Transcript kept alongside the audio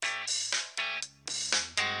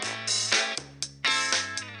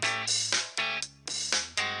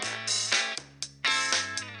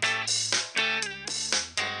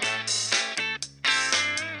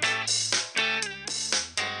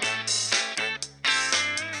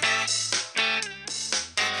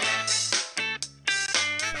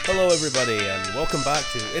Hello, everybody, and welcome back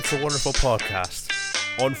to It's a Wonderful Podcast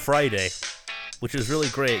on Friday, which is really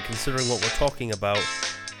great considering what we're talking about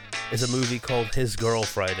is a movie called His Girl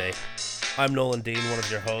Friday. I'm Nolan Dean, one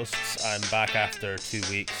of your hosts. I'm back after 2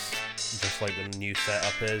 weeks, just like the new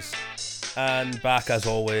setup is. And back, as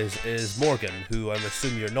always, is Morgan, who I'm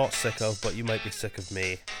assuming you're not sick of, but you might be sick of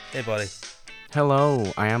me. Hey, buddy.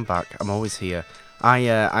 Hello, I am back. I'm always here. I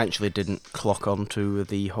actually didn't clock on to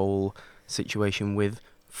the whole situation with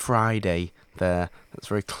Friday there. That's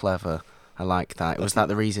very clever. I like that. Was that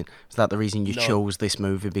the reason? Was that the reason you chose this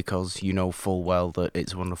movie? Because you know full well that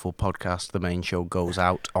It's a Wonderful Podcast, the main show, goes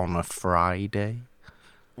out on a Friday.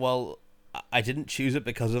 Well, I didn't choose it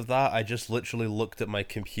because of that. I just literally looked at my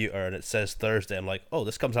computer and it says Thursday. I'm like, oh,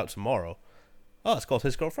 this comes out tomorrow. Oh, it's called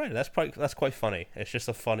His Girl Friday. That's quite funny. It's just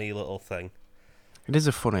a funny little thing. It is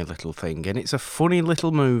a funny little thing, and it's a funny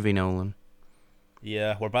little movie, Nolan.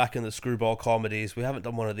 Yeah, we're back in the screwball comedies. We haven't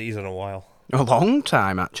done one of these in a while. A long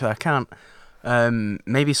time, actually. I can't.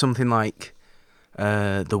 Maybe something like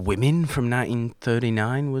The Women from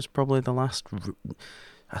 1939 was probably the last.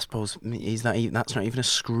 I suppose that's not even a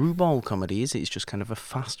screwball comedy, is it? It's just kind of a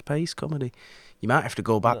fast-paced comedy. You might have to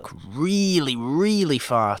go back really, really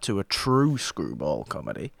far to a true screwball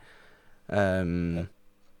comedy.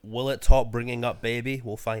 Will it top Bringing Up Baby?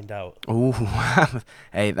 We'll find out. Oh,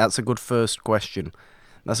 hey, that's a good first question.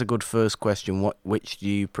 Which do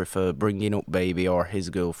you prefer, Bringing Up Baby or His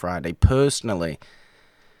Girl Friday? Personally,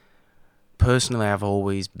 I've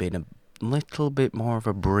always been a little bit more of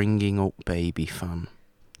a Bringing Up Baby fan.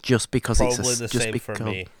 Just because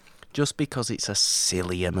Just because it's a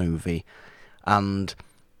sillier movie, and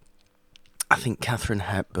I think Katharine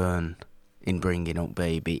Hepburn in Bringing Up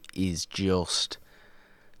Baby is just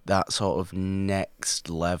that sort of next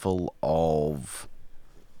level of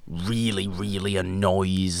really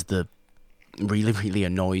annoys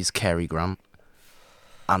Cary Grant,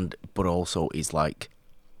 but also is like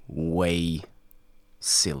way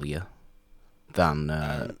sillier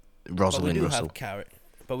than Rosalind Russell.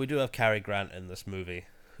 But we do have Cary Grant in this movie,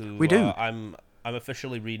 who we do. I'm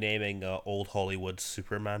officially renaming Old Hollywood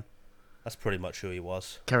Superman. That's pretty much who he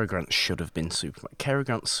was. Cary Grant should have been Superman. Cary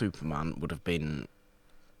Grant's Superman would have been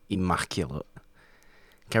immaculate.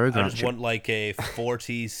 I just want like a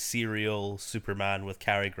 40s serial Superman with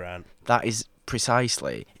Cary Grant. That is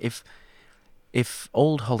precisely. If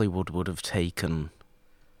old Hollywood would have taken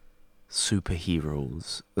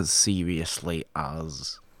superheroes as seriously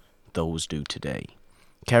as those do today,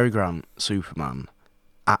 Cary Grant, Superman,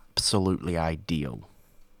 absolutely ideal.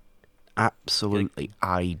 Absolutely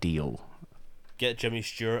ideal. Get Jimmy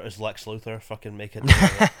Stewart as Lex Luthor. Fucking make it.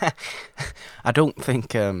 I don't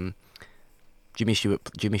think Jimmy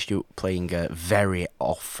Stewart playing very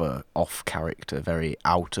off character, very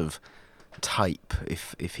out of type.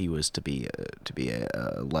 If he was to be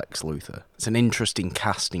a Lex Luthor, it's an interesting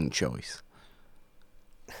casting choice.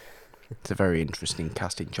 It's a very interesting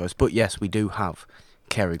casting choice. But yes, we do have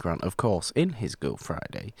Cary Grant, of course, in His Girl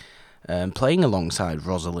Friday, playing alongside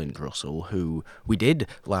Rosalind Russell, who we did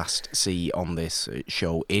last see on this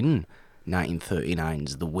show in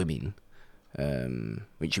 1939's The Women,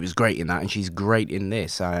 which she was great in that, and she's great in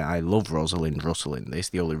this. I love Rosalind Russell in this.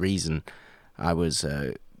 The only reason I was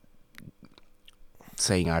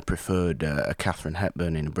saying I preferred a Katharine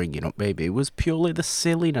Hepburn in Bringing Up Baby was purely the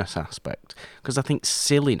silliness aspect, because I think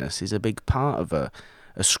silliness is a big part of a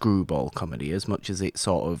screwball comedy, as much as it's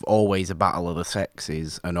sort of always a battle of the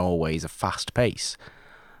sexes and always a fast pace.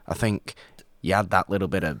 I think you add that little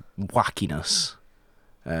bit of wackiness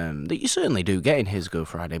that you certainly do get in His Girl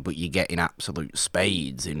Friday, but you get in absolute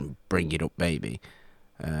spades in Bring It Up Baby.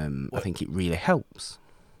 I think it really helps.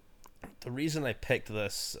 The reason I picked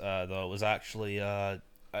this, though, was actually,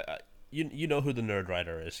 you know who the Nerd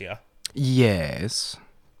Writer is, yeah? Yes.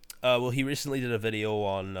 Well, he recently did a video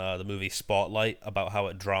on the movie Spotlight about how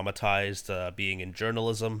it dramatized being in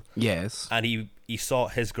journalism. Yes. And he saw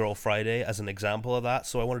His Girl Friday as an example of that,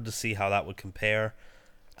 so I wanted to see how that would compare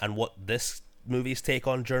and what this movie's take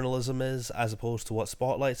on journalism is as opposed to what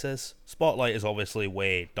Spotlight's is. Spotlight is obviously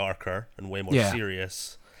way darker and way more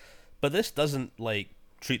serious, but this doesn't like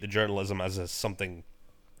treat the journalism as something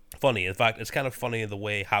funny. In fact, it's kind of funny in the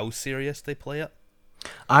way how serious they play it.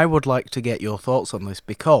 I would like to get your thoughts on this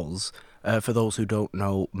because, for those who don't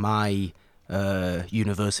know, my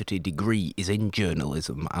university degree is in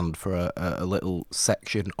journalism, and for a little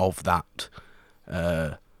section of that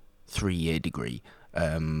 3-year degree,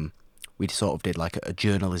 we sort of did like a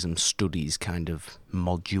journalism studies kind of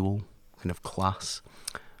module, kind of class,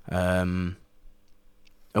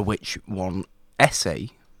 which one essay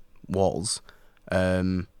was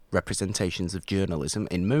representations of journalism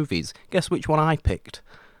in movies. Guess which one I picked?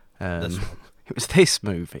 This one. It was this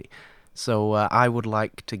movie. So I would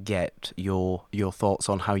like to get your thoughts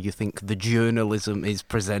on how you think the journalism is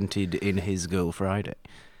presented in His Girl Friday.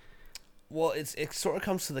 Well, it sort of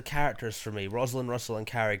comes to the characters for me. Rosalind Russell and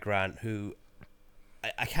Cary Grant, who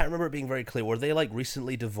I can't remember it being very clear. Were they like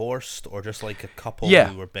recently divorced or just like a couple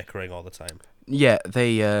who were bickering all the time? Yeah,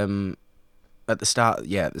 they at the start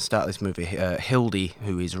of this movie, Hildy,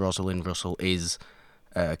 who is Rosalind Russell, is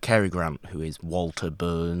Cary Grant, who is Walter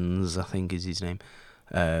Burns, I think is his name.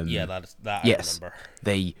 That yes, I remember.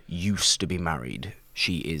 They used to be married.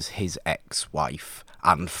 She is his ex-wife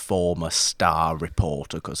and former star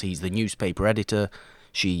reporter, because he's the newspaper editor.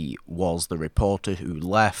 She was the reporter who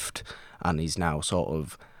left and is now sort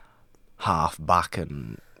of half back,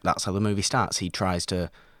 and that's how the movie starts. He tries to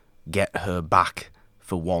get her back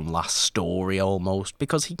for one last story almost,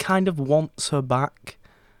 because he kind of wants her back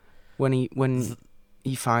when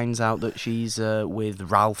he finds out that she's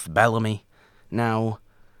with Ralph Bellamy now.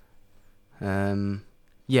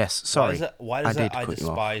 Yes, sorry. Why does I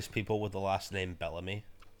despise people with the last name Bellamy?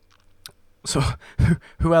 So,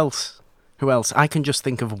 who else? Who else? I can just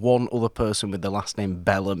think of one other person with the last name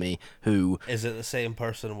Bellamy who... Is it the same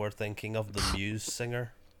person we're thinking of, the Muse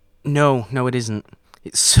singer? No, it isn't.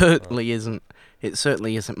 It certainly isn't. It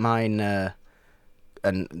certainly isn't mine.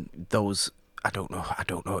 And those... I don't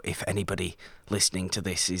know if anybody listening to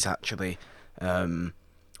this is actually...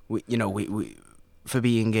 we for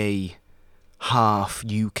being a half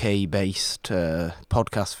UK-based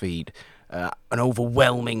podcast feed, an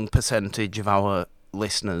overwhelming percentage of our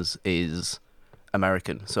listeners is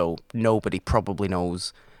American, so nobody probably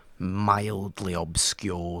knows mildly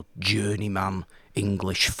obscure journeyman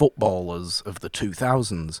English footballers of the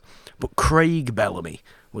 2000s. But Craig Bellamy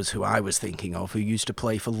was who I was thinking of, who used to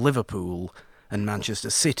play for Liverpool and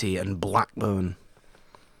Manchester City and Blackburn.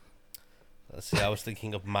 See, I was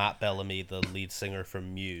thinking of Matt Bellamy, the lead singer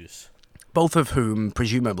from Muse. Both of whom,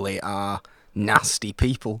 presumably, are nasty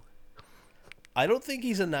people. I don't think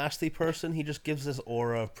he's a nasty person. He just gives this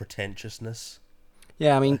aura of pretentiousness.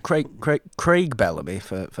 Yeah, I mean, Craig Bellamy,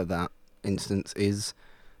 for that instance, is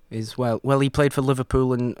well, he played for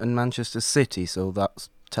Liverpool and Manchester City, so that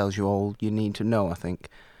tells you all you need to know, I think,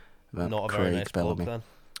 about Not a Craig very nice Bellamy. bloke,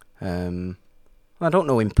 then. I don't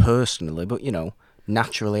know him personally, but,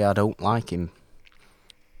 naturally I don't like him.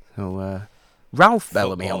 So, Ralph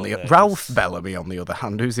Bellamy, on the other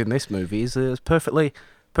hand, who's in this movie, is perfectly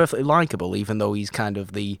likeable, even though he's kind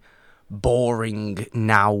of the boring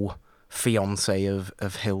now fiance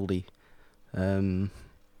of Hildy.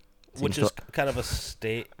 Which is kind of a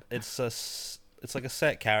state. It's like a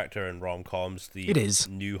set character in rom-coms. It is.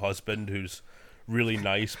 New husband who's really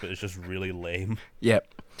nice, but is just really lame. Yep.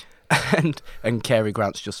 And Cary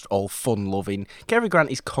Grant's just all fun-loving. Cary Grant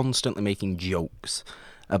is constantly making jokes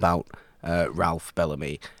about Ralph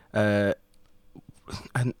Bellamy. And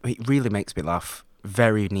it really makes me laugh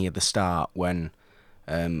very near the start when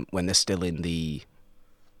they're still in the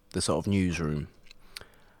sort of newsroom.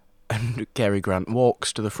 And Cary Grant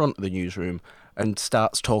walks to the front of the newsroom and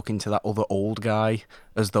starts talking to that other old guy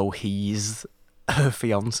as though he's her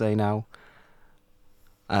fiancé now.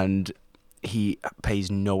 And he pays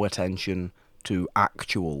no attention to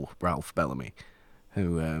actual Ralph Bellamy,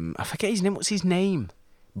 who, I forget his name. What's his name?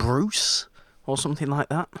 Bruce? Or something like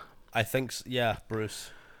that? I think, yeah,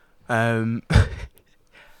 Bruce. But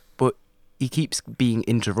he keeps being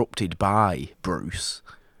interrupted by Bruce,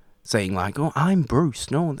 saying like, "Oh, I'm Bruce.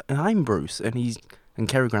 No, I'm Bruce." And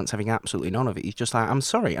Cary Grant's having absolutely none of it. He's just like, "I'm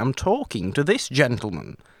sorry, I'm talking to this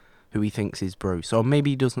gentleman," who he thinks is Bruce. Or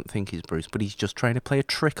maybe he doesn't think he's Bruce, but he's just trying to play a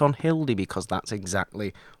trick on Hildy, because that's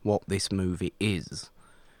exactly what this movie is.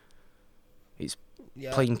 It's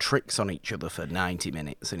playing tricks on each other for 90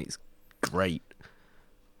 minutes, and it's great.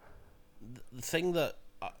 The thing that...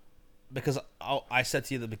 because I said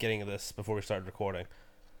to you at the beginning of this, before we started recording,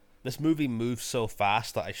 this movie moves so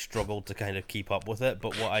fast that I struggled to kind of keep up with it,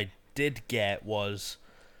 but what I did get was,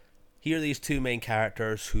 here are these two main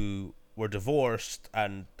characters who were divorced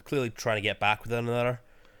and clearly trying to get back with one another,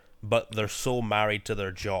 but they're so married to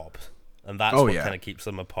their job, and that's what kind of keeps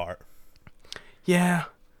them apart. Yeah,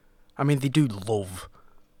 I mean, they do love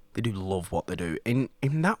what they do. In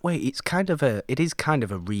that way, it is kind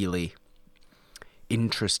of a really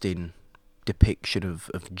interesting depiction of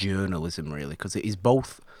journalism, really, because it is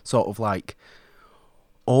both sort of like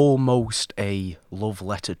almost a love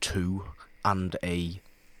letter to and a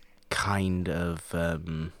kind of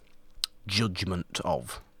judgment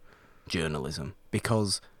of journalism,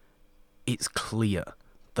 because it's clear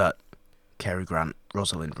that Cary Grant,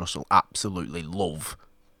 Rosalind Russell absolutely love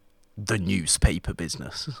the newspaper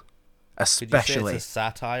business. Could you Especially say it's a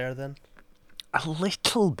satire then? a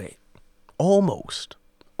little bit. Almost.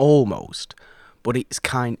 But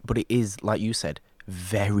it is, like you said,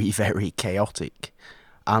 very, very chaotic.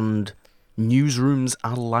 And newsrooms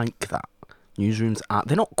are like that.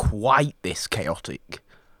 They're not quite this chaotic,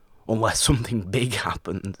 unless something big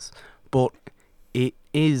happens. But it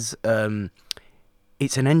is,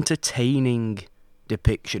 it's an entertaining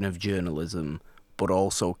depiction of journalism, but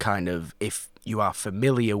also kind of, if you are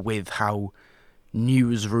familiar with how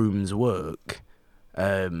newsrooms work,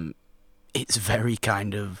 it's very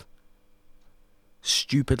kind of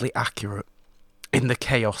stupidly accurate in the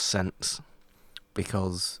chaos sense.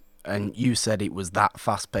 Because, and you said it was that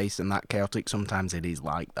fast-paced and that chaotic, sometimes it is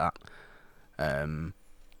like that.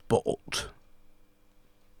 But,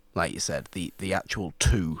 like you said, the actual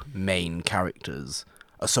two main characters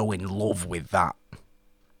are so in love with that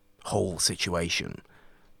whole situation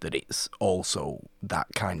that it's also that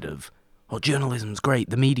kind of, oh, journalism's great,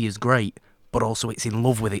 the media's great, but also it's in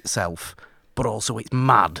love with itself, but also it's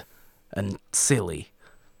mad and silly.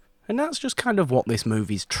 And that's just kind of what this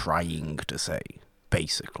movie's trying to say,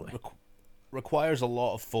 basically. Requires a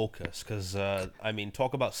lot of focus, because,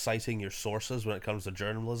 talk about citing your sources when it comes to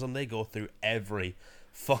journalism. They go through every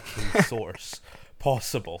fucking source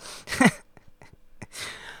possible.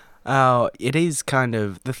 It is kind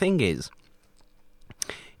of, the thing is,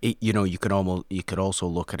 you could also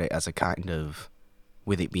look at it as a kind of,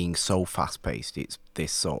 with it being so fast-paced, it's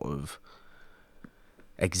this sort of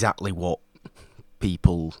exactly what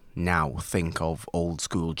people now think of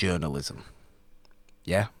old-school journalism.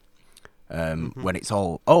 Yeah? When it's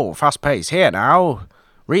all, oh, fast-paced, here now,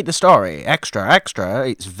 read the story, extra,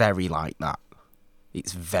 it's very like that.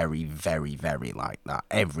 It's very, very, very like that.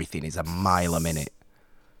 Everything is a mile a minute.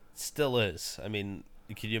 Still is.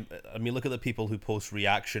 Look at the people who post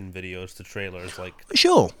reaction videos to trailers, like,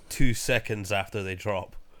 sure, 2 seconds after they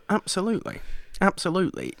drop. Absolutely.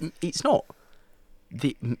 It's not,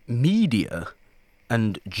 the media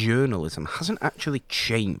and journalism hasn't actually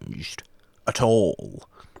changed at all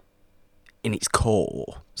in its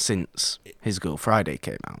core since His Girl Friday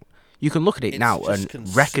came out. You can look at it now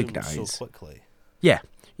and recognise. So quickly. Yeah,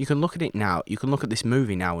 you can look at it now. You can look at this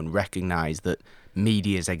movie now and recognise that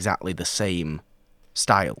media is exactly the same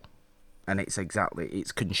style, and it's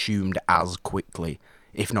consumed as quickly,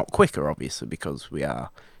 if not quicker, obviously, because we are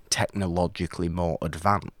technologically more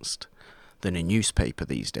advanced than a newspaper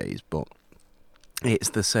these days. But it's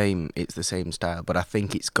the same style. But I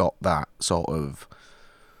think it's got that sort of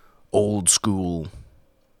old school,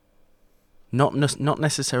 not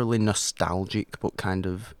necessarily nostalgic, but kind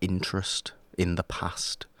of interest in the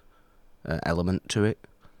past element to it.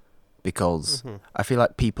 Because I feel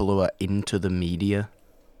like people who are into the media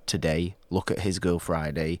today look at His Girl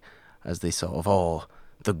Friday as this sort of, oh,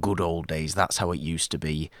 the good old days, that's how it used to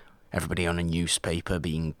be. Everybody on a newspaper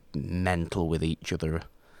being mental with each other.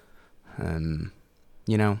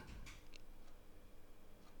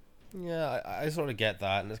 Yeah, I sort of get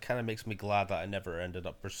that, and it kind of makes me glad that I never ended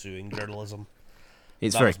up pursuing journalism.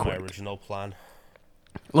 It's that very was quick. My original plan.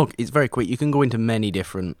 Look, it's very quick. You can go into many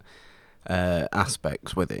different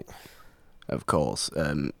aspects with it, of course.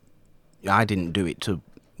 I didn't do it to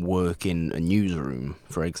work in a newsroom,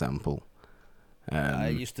 for example. I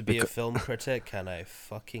used to be a film critic, and I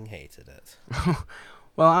fucking hated it.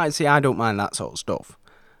 Well, I don't mind that sort of stuff.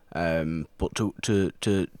 But to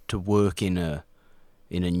work in a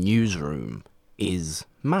newsroom is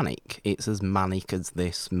manic. It's as manic as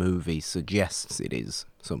this movie suggests it is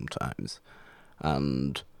sometimes,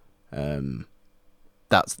 and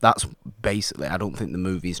that's basically. I don't think the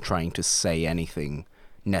movie's trying to say anything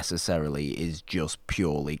necessarily. Is just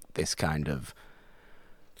purely this kind of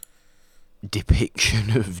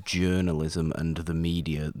depiction of journalism and the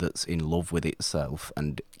media that's in love with itself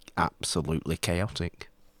and absolutely chaotic.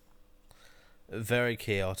 Very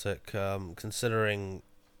chaotic, considering,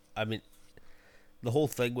 the whole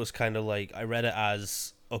thing was kind of like, I read it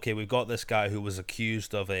as, okay, we've got this guy who was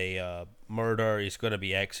accused of a murder, he's going to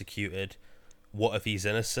be executed, what if he's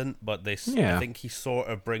innocent? But I think he sort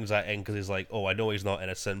of brings that in because he's like, oh, I know he's not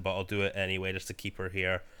innocent, but I'll do it anyway just to keep her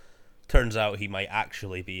here. Turns out he might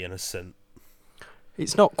actually be innocent.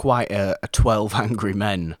 It's not quite a 12 Angry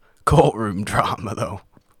Men courtroom drama, though.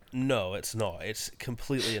 No, it's not. It's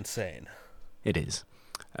completely insane. It is.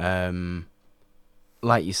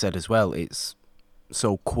 Like you said as well, it's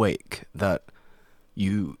so quick that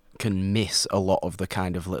you can miss a lot of the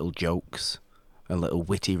kind of little jokes and little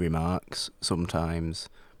witty remarks sometimes.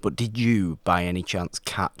 But did you, by any chance,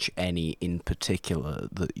 catch any in particular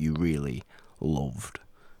that you really loved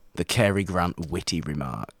the Cary Grant witty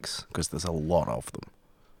remarks, because there's a lot of them.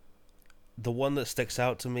 The one that sticks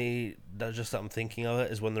out to me, that I'm thinking of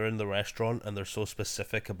it, is when they're in the restaurant and they're so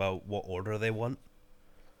specific about what order they want.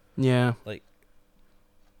 Yeah. Like,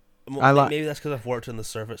 maybe that's because I've worked in the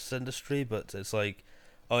service industry, but it's like,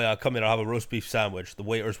 oh yeah, come in, I'll have a roast beef sandwich. The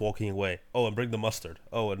waiter's walking away. Oh, and bring the mustard.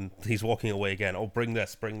 Oh, and he's walking away again. Oh, bring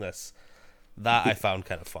this. That I found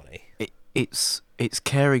kind of funny. It's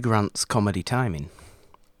Cary Grant's comedy timing.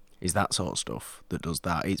 Is that sort of stuff that does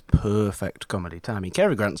that. It's perfect comedy timing.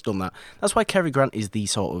 Cary Grant's done that. That's why Cary Grant is the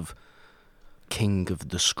sort of king of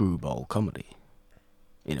the screwball comedy,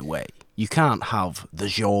 in a way. You can't have the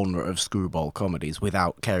genre of screwball comedies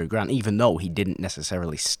without Cary Grant, even though he didn't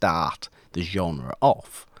necessarily start the genre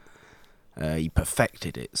off. He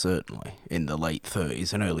perfected it, certainly, in the late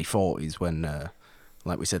 30s and early 40s when,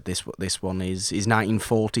 like we said, this one is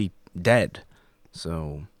 1940 dead.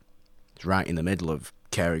 So it's right in the middle of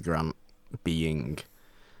Cary Grant being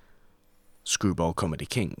screwball comedy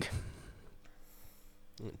king.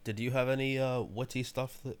 Did you have any witty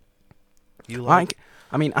stuff that you like?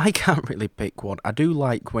 I mean, I can't really pick one. I do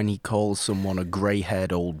like when he calls someone a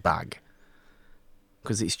grey-haired old bag.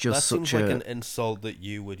 Because it's just that seems like an insult that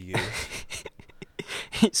you would use.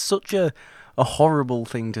 It's such a horrible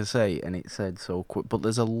thing to say, and it's said so quick. But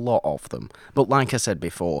there's a lot of them. But like I said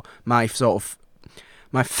before, my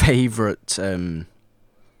favourite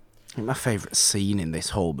scene in this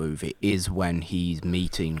whole movie is when he's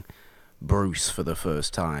meeting Bruce for the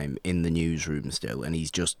first time in the newsroom still, and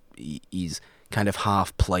he's kind of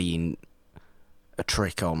half playing a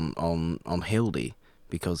trick on Hildy,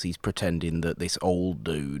 because he's pretending that this old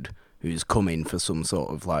dude who's come in for some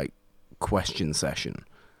sort of like question session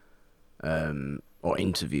or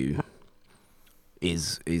interview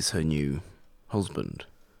is her new husband.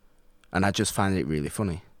 And I just find it really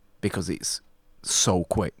funny because it's so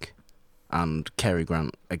quick, and Cary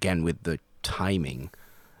Grant, again with the timing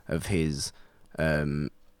of his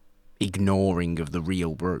ignoring of the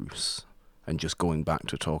real Bruce and just going back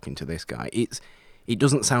to talking to this guy. It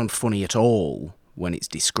doesn't sound funny at all when it's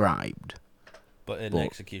described. But in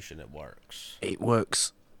execution it works. It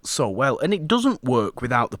works so well, and it doesn't work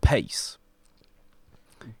without the pace.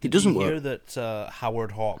 Did you hear that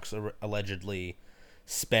Howard Hawks allegedly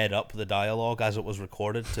sped up the dialogue as it was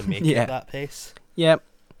recorded to make it that pace? Yeah.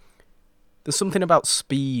 There's something about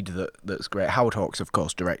speed that's great. Howard Hawks, of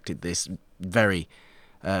course, directed this very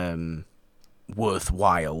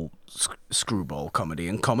worthwhile screwball comedy,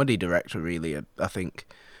 and comedy director, really. I think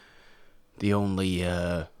the only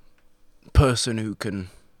person who can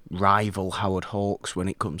rival Howard Hawks when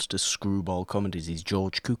it comes to screwball comedies is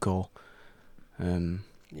George Cukor.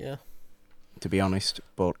 Yeah. To be honest,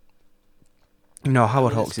 but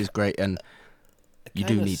Howard Hawks is great, and you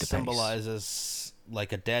do need the pace. It symbolizes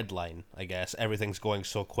like a deadline, I guess. Everything's going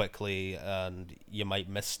so quickly, and you might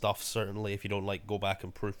miss stuff, certainly, if you don't go back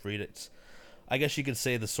and proofread it. I guess you could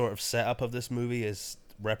say the sort of setup of this movie is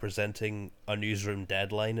representing a newsroom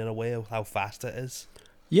deadline in a way of how fast it is.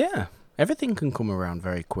 Yeah, everything can come around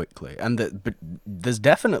very quickly, but there's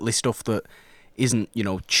definitely stuff that isn't,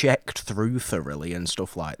 checked through thoroughly and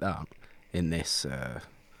stuff like that in this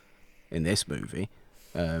movie.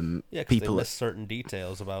 Yeah, because they miss certain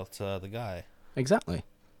details about the guy. Exactly.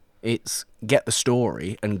 It's get the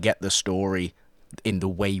story, and get the story in the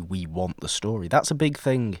way we want the story. That's a big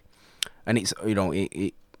thing. And it's,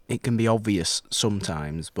 it can be obvious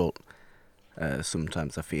sometimes, but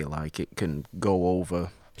sometimes I feel like it can go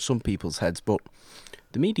over some people's heads. But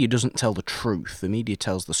the media doesn't tell the truth. The media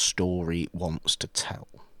tells the story it wants to tell.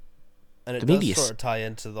 And it does sort of tie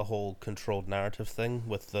into the whole controlled narrative thing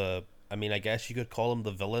with I guess you could call him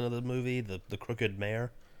the villain of the movie, the crooked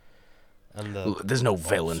mayor. And there's no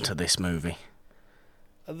villain to this movie.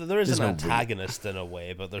 There is an antagonist in a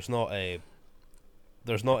way, but there's not a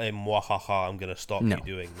mwahaha, I'm going to stop you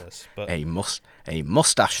doing this. But a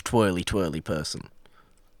mustache twirly person.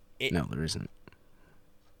 No, there isn't.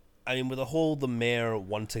 I mean, with the mayor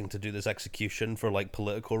wanting to do this execution for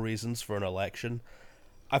political reasons for an election,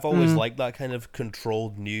 I've always liked that kind of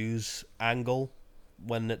controlled news angle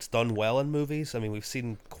when it's done well in movies. I mean, we've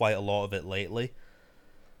seen quite a lot of it lately.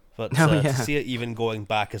 But to see it even going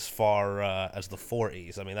back as far as the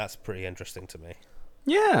 40s, I mean, that's pretty interesting to me.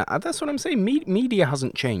 Yeah, that's what I'm saying. Media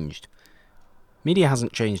hasn't changed. Media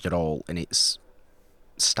hasn't changed at all in its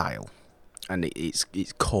style and its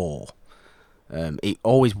core. It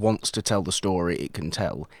always wants to tell the story it can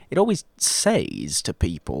tell. It always says to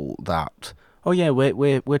people that, oh yeah,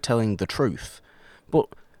 we're telling the truth. But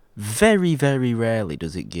very, very rarely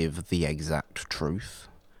does it give the exact truth.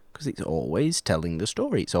 Because it's always telling the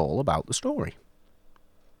story. It's all about the story.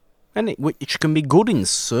 And which can be good in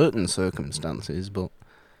certain circumstances, but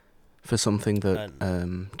for something that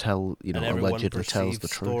and allegedly tells the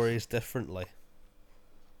truth, stories differently,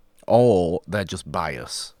 or they're just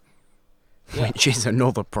biased, yeah. which is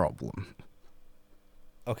another problem.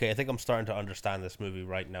 Okay, I think I'm starting to understand this movie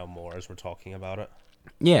right now more as we're talking about it.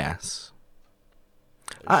 Yes.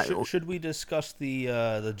 Should we discuss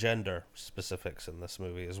the gender specifics in this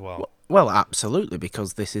movie as well? Well, absolutely,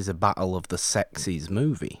 because this is a battle of the sexes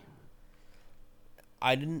movie.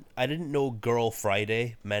 I didn't know Girl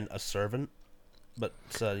Friday meant a servant, but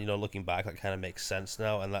looking back, that kind of makes sense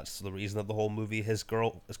now, and that's the reason that the whole movie is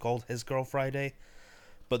called His Girl Friday.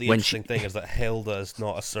 But the interesting thing is that Hilda is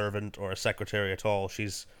not a servant or a secretary at all.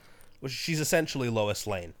 She's essentially Lois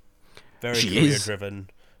Lane, very career driven,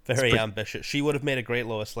 very ambitious. She would have made a great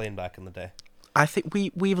Lois Lane back in the day. I think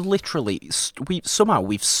we've literally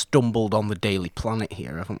we've stumbled on the Daily Planet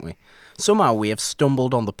here, haven't we? Somehow we have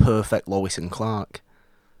stumbled on the perfect Lois and Clark.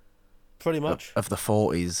 Pretty much. Of the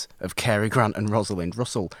 40s, of Cary Grant and Rosalind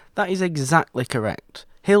Russell. That is exactly correct.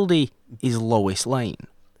 Hildy is Lois Lane.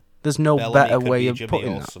 There's no better way of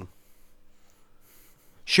putting that.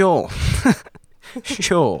 Sure.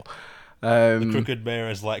 Sure. The crooked mayor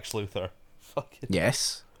is Lex Luthor. Fucking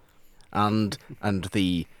yes. And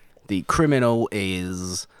the criminal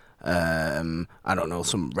is, I don't know,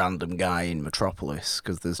 some random guy in Metropolis,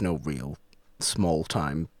 because there's no real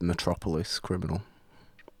small-time Metropolis criminal.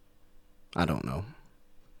 I don't know.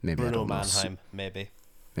 Maybe Bruno I don't know. Mannheim, maybe.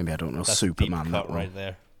 Maybe I don't know. That's Superman. A deep cut that right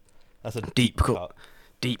there. That's a deep cut.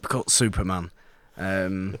 Deep cut Superman.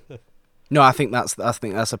 No, I think that's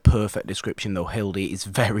a perfect description. Though Hildy is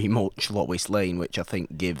very much Lois Lane, which I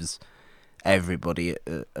think gives everybody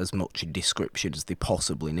as much a description as they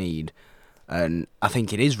possibly need. And I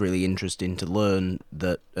think it is really interesting to learn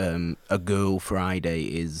that a Girl Friday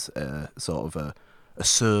is sort of a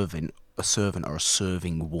servant or a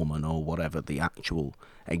serving woman or whatever the actual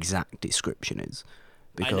exact description is.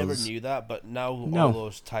 Because I never knew that, but now all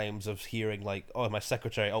those times of hearing like, oh, my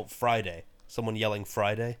secretary, Friday, someone yelling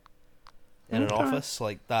Friday in an office,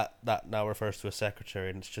 like that now refers to a secretary,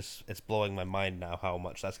 and it's blowing my mind now how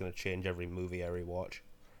much that's going to change every movie I rewatch.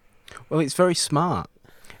 Well, it's very smart.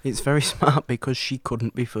 It's very smart because she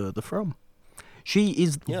couldn't be further from. She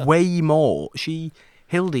is way more.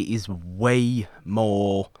 Hildy is way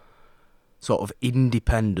more sort of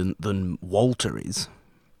independent than Walter is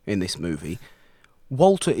in this movie.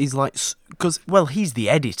 Walter is like, because, well, he's the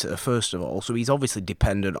editor, first of all, so he's obviously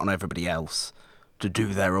dependent on everybody else to do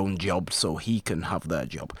their own job so he can have their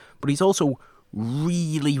job. But he's also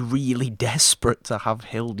really, really desperate to have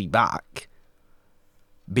Hildy back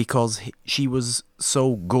because she was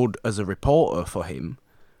so good as a reporter for him.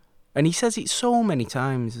 And he says it so many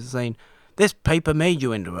times, he's saying, this paper made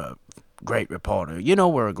you into a great reporter. You know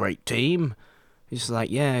we're a great team. He's like,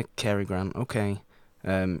 yeah, Cary Grant, okay.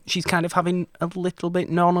 She's kind of having a little bit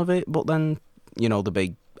none of it, but then, the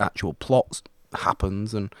big actual plot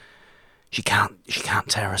happens and she can't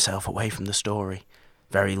tear herself away from the story.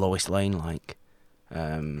 Very Lois Lane-like.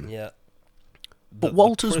 Yeah. But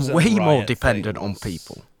Walter's way more dependent on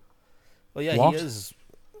people. Well, yeah, what? He is.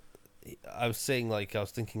 I was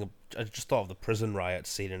thinking I just thought of the prison riot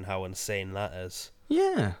scene and how insane that is.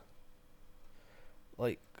 Yeah.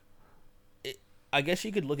 Like, I guess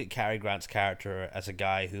you could look at Cary Grant's character as a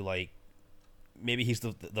guy who, like, maybe he's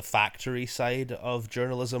the factory side of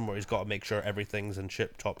journalism where he's got to make sure everything's in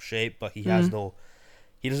tip-top shape, but he has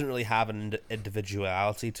he doesn't really have an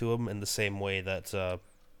individuality to him in the same way that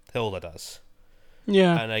Hilda does.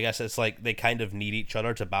 Yeah. And I guess it's like they kind of need each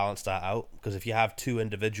other to balance that out, because if you have two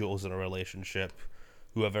individuals in a relationship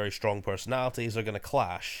who have very strong personalities, they're going to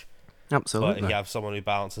clash. Absolutely. But if you have someone who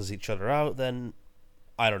balances each other out, then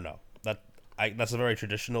I don't know. That's a very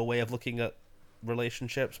traditional way of looking at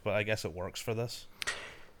relationships, but I guess it works for this.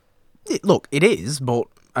 Look, it is, but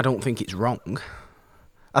I don't think it's wrong.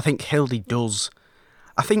 I think Hildy does.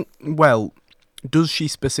 Does she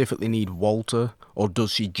specifically need Walter, or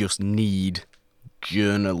does she just need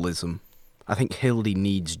journalism? I think Hildy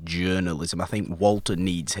needs journalism. I think Walter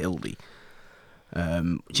needs Hildy.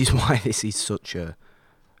 Which is why this is such an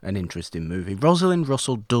interesting movie. Rosalind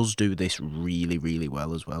Russell does do this really, really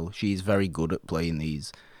well as well. She's very good at playing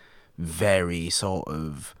these very sort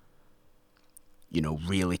of,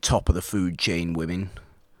 really top of the food chain women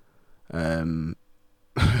who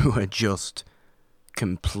are just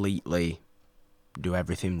completely do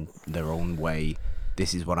everything their own way.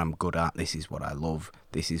 This is what I'm good at. This is what I love.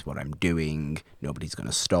 This is what I'm doing. Nobody's going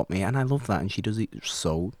to stop me. And I love that. And she does it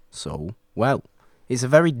so, so well. It's a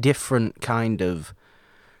very different kind of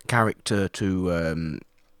character to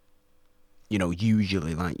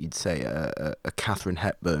usually, like you'd say, a Katharine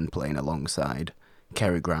Hepburn playing alongside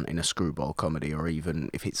Cary Grant in a screwball comedy, or even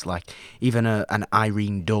if it's like an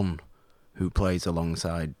Irene Dunne who plays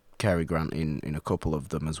alongside Cary Grant in a couple of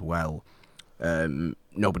them as well.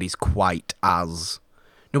 Nobody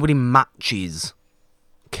matches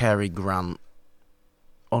Cary Grant,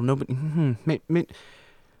 or nobody.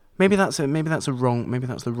 Maybe that's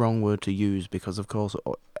the wrong word to use, because of course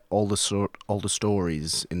all the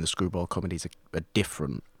stories in the screwball comedies are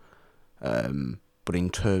different. But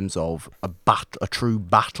in terms of a true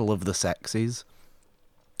battle of the sexes,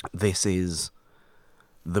 this is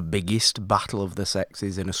the biggest battle of the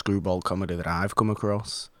sexes in a screwball comedy that I've come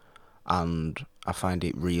across, and I find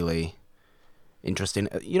it really interesting.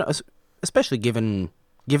 Especially given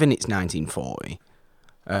it's 1940,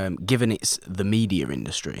 given it's the media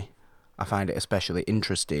industry, I find it especially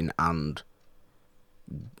interesting and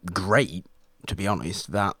great, to be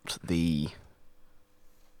honest, that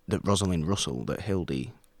Rosalind Russell, that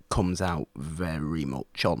Hildy, comes out very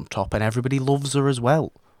much on top, and everybody loves her as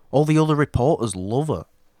well. All the other reporters love her.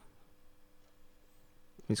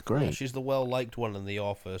 It's great. Yeah, she's the well-liked one in the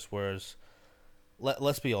office, whereas,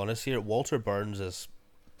 let's be honest here, Walter Burns is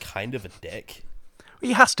kind of a dick.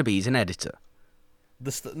 He has to be. He's an editor.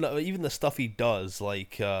 Even the stuff he does,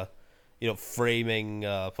 like framing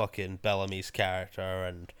fucking Bellamy's character,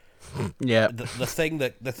 and yeah, the thing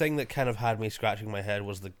that kind of had me scratching my head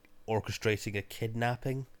was the orchestrating a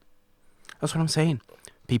kidnapping. That's what I'm saying.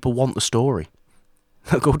 People want the story.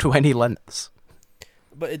 They'll go to any lengths.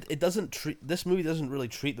 But it doesn't treat, this movie doesn't really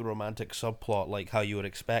treat the romantic subplot like how you would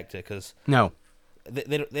expect it, because no,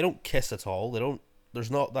 they don't kiss at all. They don't.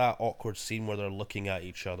 There's not that awkward scene where they're looking at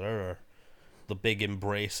each other, or the big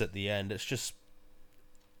embrace at the end.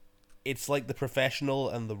 It's like the professional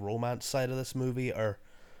and the romance side of this movie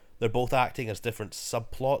they're both acting as different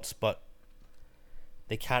subplots, but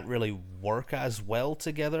they can't really work as well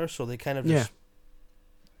together, so they kind of just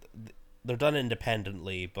they're done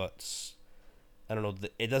independently, but I don't know,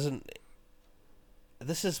 it doesn't.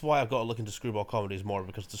 This is why I've got to look into screwball comedies more,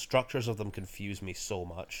 because the structures of them confuse me so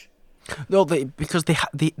much. No, because they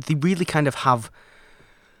really kind of have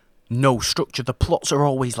no structure. The plots are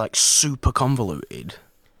always like super convoluted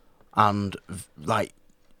and like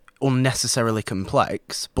unnecessarily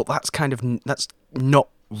complex, but that's not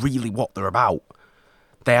really what they're about.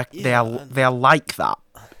 They are like that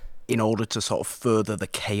in order to sort of further the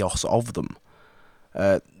chaos of them.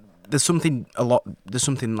 There's something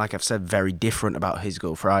like I've said very different about His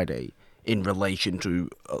Girl Friday in relation to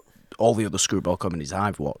all the other screwball comedies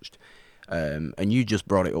I've watched. And you just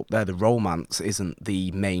brought it up there. The romance isn't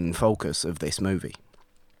the main focus of this movie.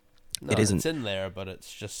 No, it isn't. It's in there, but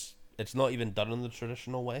it's not even done in the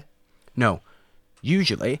traditional way. No.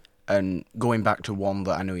 Usually, and going back to one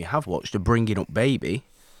that I know you have watched, Bringing Up Baby,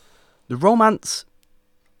 the romance,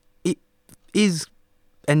 it is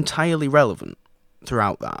entirely relevant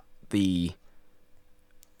throughout that. It's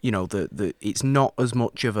not as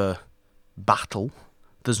much of a battle.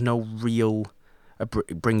 There's no real...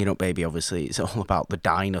 Bringing Up Baby, obviously, it's all about the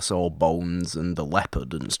dinosaur bones and the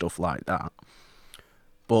leopard and stuff like that.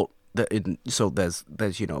 But there's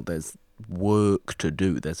work to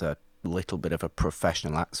do. There's a little bit of a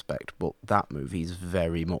professional aspect, but that movie is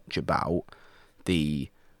very much about the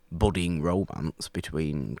budding romance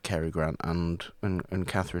between Cary Grant and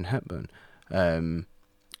Katharine Hepburn. And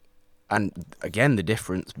again, the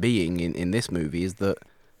difference being in this movie is that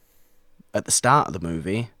at the start of the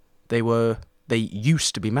movie, they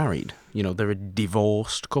used to be married. They're a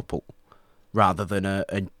divorced couple rather than a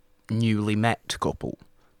newly met couple,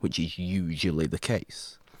 which is usually the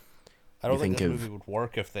case. I don't think this movie would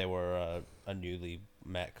work if they were a newly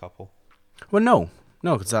met couple. Well, no,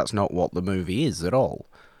 because that's not what the movie is at all.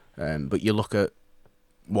 But you look at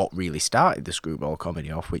what really started the screwball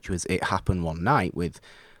comedy off, which was It Happened One Night with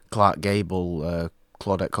Clark Gable,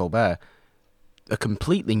 Claudette Colbert, a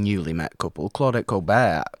completely newly met couple. Claudette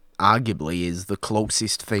Colbert arguably is the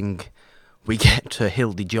closest thing we get to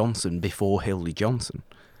Hildy Johnson before Hildy Johnson.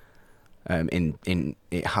 In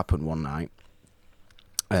It Happened One Night,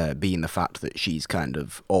 being the fact that she's kind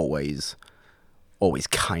of always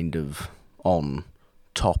kind of on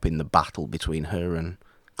top in the battle between her and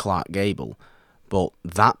Clark Gable. But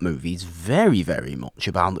that movie's very, very much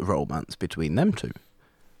about the romance between them two.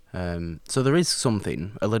 So there is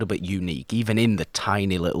something a little bit unique, even in the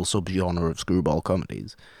tiny little subgenre of screwball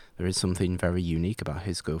comedies. There is something very unique about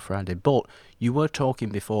His Girl Friday. But you were talking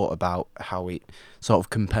before about how it sort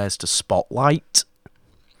of compares to Spotlight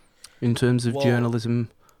in terms of journalism.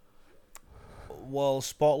 Well,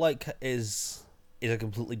 Spotlight is a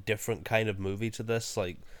completely different kind of movie to this.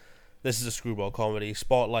 Like, this is a screwball comedy.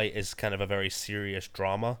 Spotlight is kind of a very serious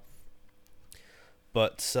drama.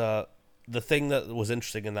 But the thing that was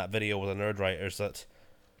interesting in that video with the Nerdwriter is that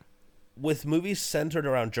with movies centered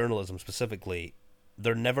around journalism specifically,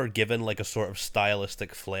 they're never given like a sort of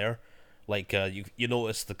stylistic flair. Like you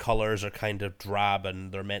notice the colors are kind of drab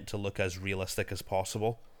and they're meant to look as realistic as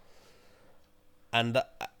possible. And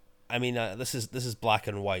I mean, this is black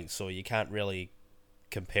and white, so you can't really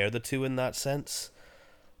compare the two in that sense.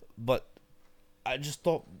 But I just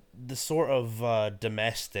thought the sort of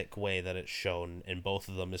domestic way that it's shown in both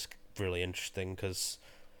of them is really interesting, because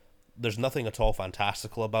there's nothing at all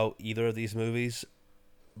fantastical about either of these movies,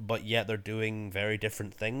 but yet they're doing very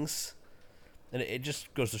different things. And it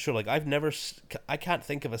just goes to show, like, I can't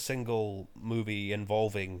think of a single movie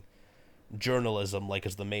involving journalism, like,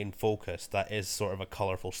 as the main focus that is sort of a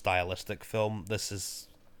colourful, stylistic film.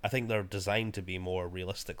 I think they're designed to be more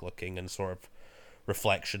realistic looking and sort of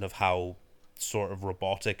reflection of how sort of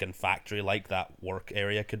robotic and factory-like that work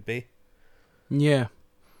area could be. Yeah.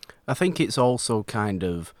 I think it's also kind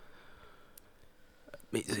of...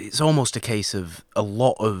 It's almost a case of a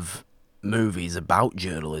lot of movies about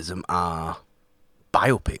journalism are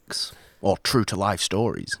biopics or true-to-life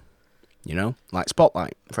stories, you know? Like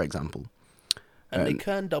Spotlight, for example. And they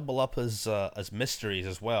can double up as mysteries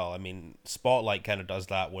as well. I mean, Spotlight kind of does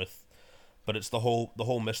that but it's the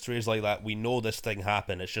whole mystery is like that. We know this thing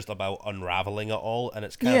happened. It's just about unraveling it all, and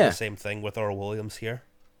it's kind of the same thing with Earl Williams here.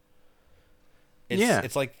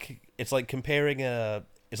 It's like comparing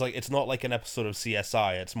it's not like an episode of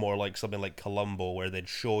CSI. It's more like something like Columbo, where they'd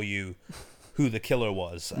show you who the killer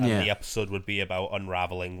was, and the episode would be about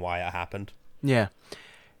unraveling why it happened. Yeah,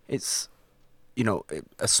 it's, you know,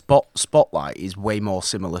 a Spotlight is way more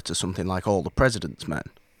similar to something like All the President's Men,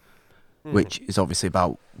 which is obviously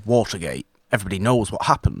about Watergate. Everybody knows what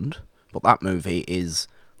happened, but that movie is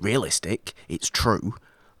realistic, it's true,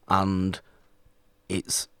 and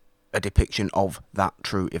it's a depiction of that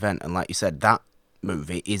true event. And like you said, that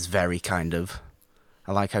movie is very kind of,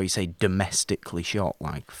 I like how you say domestically shot,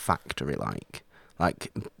 like factory-like,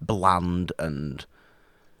 like bland and,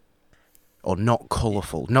 or not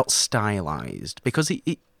colourful, not stylised, because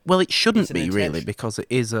it shouldn't be really, because it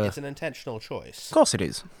is it's an intentional choice. Of course it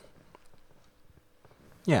is.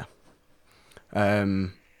 Yeah.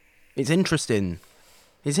 It's interesting.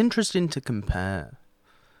 It's interesting to compare,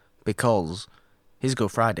 because His Girl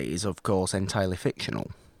Friday is, of course, entirely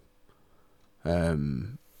fictional.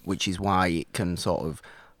 Which is why it can sort of,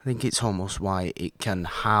 I think it's almost why it can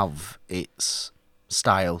have its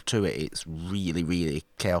style to it, its really, really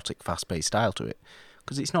chaotic, fast-paced style to it,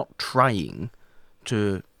 because it's not trying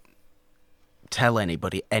to tell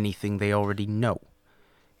anybody anything they already know.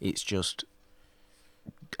 It's just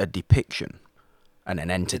a depiction, and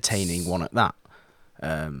an entertaining one at that.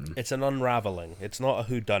 It's an unraveling. It's not a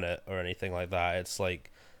whodunit or anything like that. It's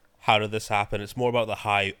like, how did this happen? It's more about the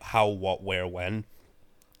how, what, where, when,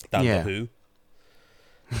 than the who.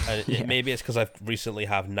 And maybe it's because I've recently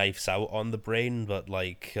have Knives Out on the brain, but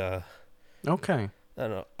like, okay, I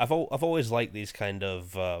don't know. I've always liked these kind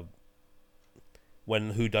of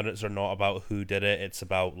when whodunits are not about who did it. It's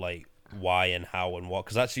about like why and how and what,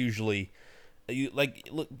 because that's usually. You like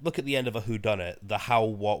look at the end of a whodunit. The how,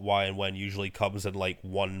 what, why, and when usually comes in like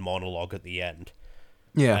one monologue at the end.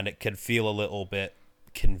 Yeah, and it can feel a little bit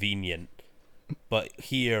convenient, but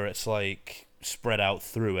here it's like spread out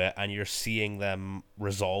through it, and you're seeing them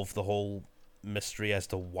resolve the whole mystery as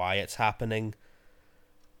to why it's happening,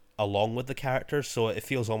 along with the characters. So it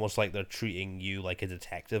feels almost like they're treating you like a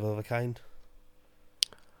detective of a kind.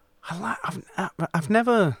 I've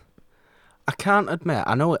never. I can't admit.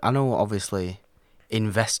 I know. Obviously,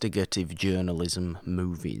 investigative journalism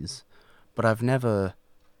movies, but I've never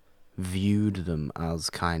viewed them as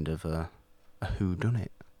kind of a whodunit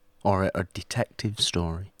or a detective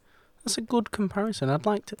story. That's a good comparison. I'd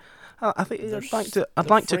like to. I'd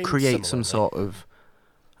like to create some sort of.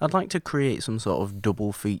 I'd like to create some sort of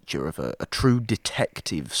double feature of a true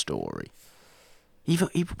detective story. Even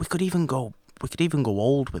we could even go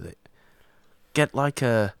old with it. Get like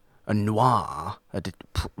a noir,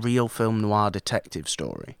 real film noir detective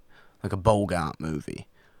story, like a Bogart movie,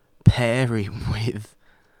 pair it with,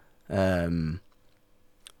 or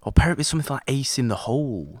pair it with something like Ace in the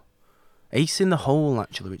Hole. Ace in the Hole,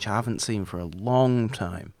 actually, which I haven't seen for a long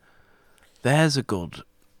time. There's a good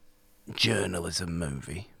journalism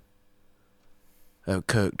movie.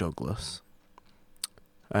 Kirk Douglas.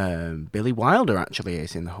 Billy Wilder, actually,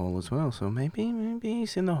 Ace in the Hole as well. So maybe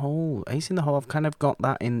Ace in the Hole. Ace in the Hole, I've kind of got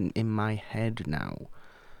that in my head now.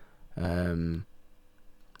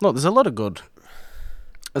 Look, there's a lot of good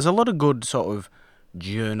sort of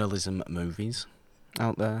journalism movies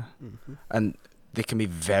out there, and they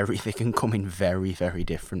can come in very, very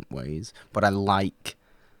different ways. But I like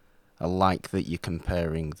that you're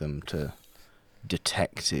comparing them to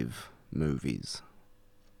detective movies.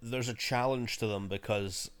 There's a challenge to them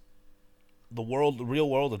because the real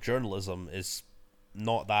world of journalism is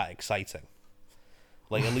not that exciting.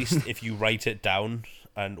 Like, at least if you write it down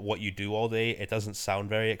and what you do all day, it doesn't sound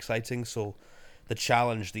very exciting. So the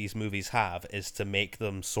challenge these movies have is to make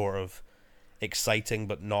them sort of exciting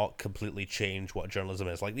but not completely change what journalism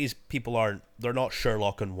is. Like, these people they're not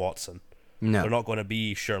Sherlock and Watson. No. They're not going to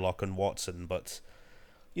be Sherlock and Watson, but,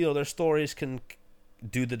 you know, their stories can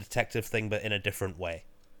do the detective thing but in a different way.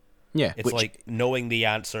 Yeah. It's like knowing the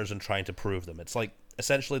answers and trying to prove them. It's like,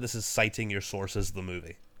 essentially, this is citing your sources, the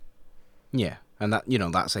movie. Yeah, and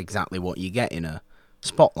that's exactly what you get in a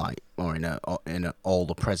Spotlight or in a All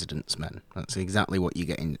the President's Men. That's exactly what you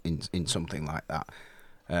get in something like that.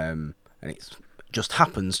 And it just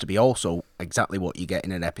happens to be also exactly what you get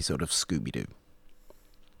in an episode of Scooby-Doo.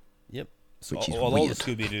 Yep. So which is all weird. the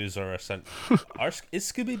Scooby-Doos are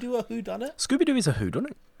is Scooby-Doo a whodunit? Scooby-Doo is a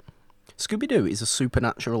whodunit. Scooby-Doo is a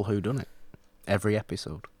supernatural whodunit. Every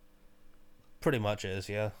episode. Pretty much is,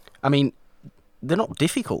 yeah. I mean, they're not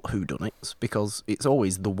difficult whodunits because it's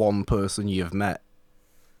always the one person you've met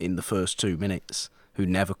in the first 2 minutes who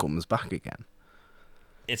never comes back again.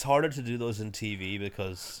 It's harder to do those in TV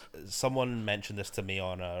because someone mentioned this to me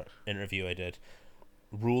on an interview I did.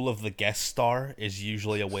 Rule of the guest star is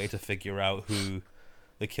usually a way to figure out who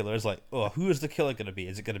the killer is. Like, who is the killer going to be?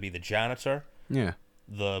 Is it going to be the janitor? Yeah.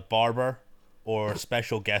 The barber? Or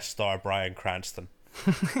special guest star Bryan Cranston?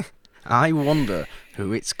 I wonder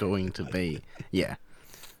who it's going to be. Yeah.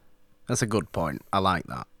 That's a good point. I like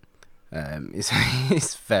that.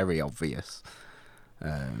 It's very obvious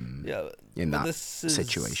in that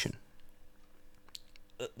situation.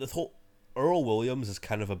 The whole Earl Williams is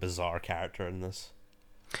kind of a bizarre character in this.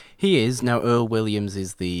 He is. Now, Earl Williams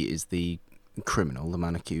is the criminal, the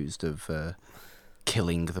man accused of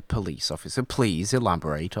killing the police officer. Please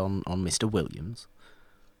elaborate on Mr. Williams.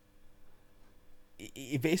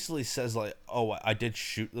 He basically says, like, I did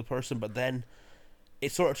shoot the person, but then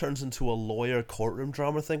it sort of turns into a lawyer courtroom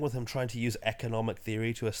drama thing with him trying to use economic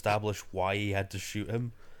theory to establish why he had to shoot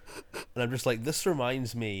him. And I'm just like, this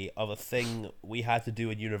reminds me of a thing we had to do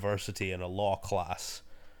in university in a law class.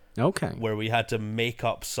 Okay. Where we had to make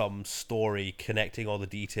up some story connecting all the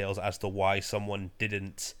details as to why someone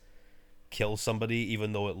didn't kill somebody,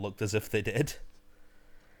 even though it looked as if they did.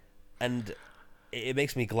 And it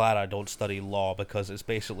makes me glad I don't study law because it's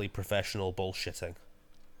basically professional bullshitting.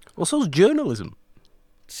 Well, so's journalism.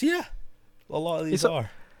 So yeah, a lot of these are.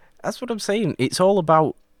 That's what I'm saying. It's all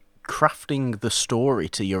about crafting the story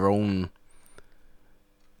to your own,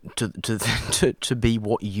 to be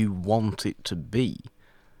what you want it to be.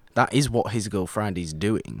 That is what His Girlfriend is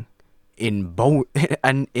doing.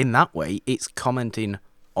 And in that way, it's commenting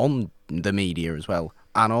on the media as well,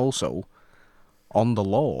 and also on the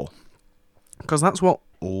law. Because that's what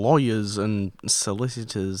lawyers and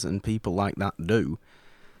solicitors and people like that do,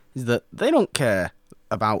 is that they don't care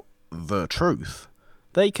about the truth.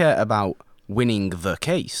 They care about winning the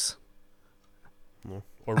case.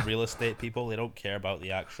 Or real estate people, they don't care about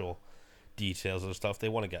the actual details and stuff. They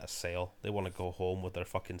want to get a sale. They want to go home with their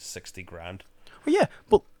fucking 60 grand. Well, yeah,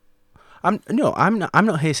 but I'm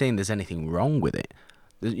not here saying there's anything wrong with it.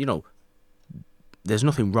 There's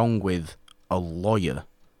nothing wrong with a lawyer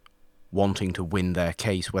wanting to win their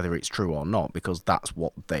case, whether it's true or not, because that's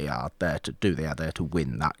what they are there to do. They are there to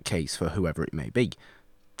win that case for whoever it may be.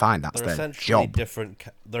 Fine, that's their job.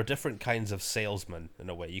 They're different kinds of salesmen, in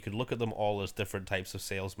a way. You could look at them all as different types of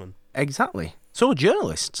salesmen. Exactly. So are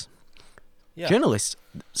journalists. Yeah. Journalists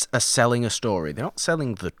are selling a story. They're not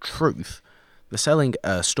selling the truth. They're selling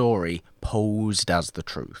a story posed as the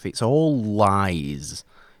truth. It's all lies.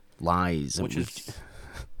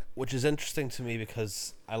 Which is interesting to me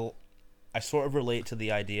because I sort of relate to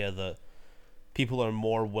the idea that people are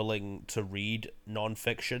more willing to read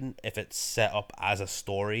non-fiction if it's set up as a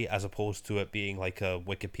story as opposed to it being like a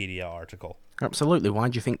Wikipedia article. Absolutely. Why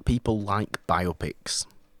do you think people like biopics?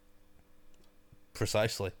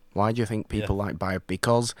 Precisely. Why do you think people like biopics?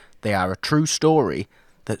 Because they are a true story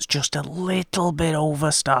that's just a little bit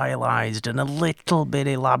over-stylized and a little bit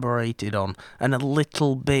elaborated on and a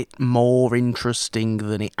little bit more interesting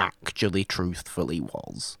than it actually truthfully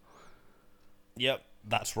was. Yep,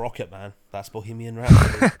 that's Rocketman. That's Bohemian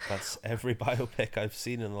Rhapsody. That's every biopic I've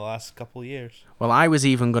seen in the last couple of years. Well, I was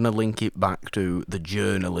even going to link it back to the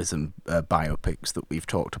journalism biopics that we've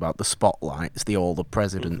talked about, the Spotlights, the All the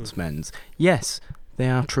President's Men's. Yes, They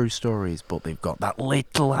are true stories, but they've got that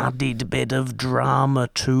little added bit of drama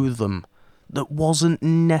to them that wasn't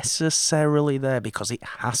necessarily there, because it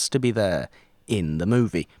has to be there in the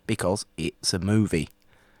movie, because it's a movie.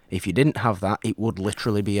 If you didn't have that, it would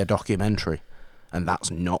literally be a documentary. And that's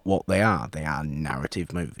not what they are. They are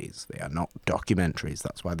narrative movies. They are not documentaries.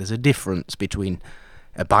 That's why there's a difference between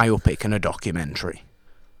a biopic and a documentary.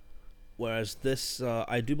 Whereas this,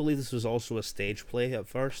 I do believe this was also a stage play at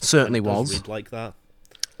first. Certainly and it does was. read like that.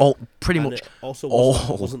 All pretty And much. It also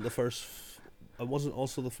all. wasn't the first. It wasn't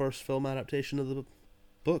also the first film adaptation of the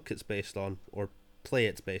book it's based on, or play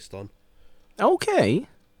it's based on. Okay.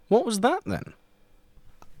 What was that then?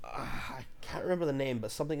 I can't remember the name, but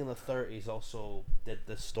something in the 30s also did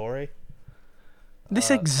this story. This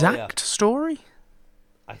exact story?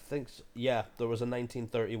 I think so. Yeah, there was a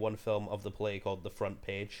 1931 film of the play called The Front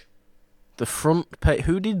Page. The Front Page.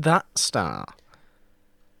 Who did that star?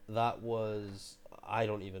 That was I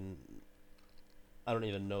don't even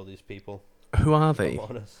know these people. Who are If they? I'm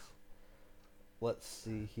honest. Let's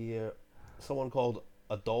see here. Someone called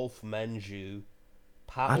Adolphe Menjou,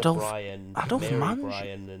 Pat O'Brien, Adolphe Mary Menjou?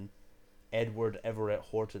 Bryan, and Edward Everett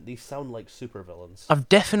Horton. These sound like supervillains. I've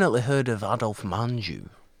definitely heard of Adolphe Menjou.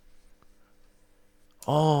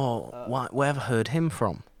 Oh, where have I heard him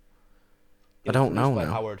from? I don't know By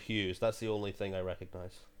now. Howard Hughes. That's the only thing I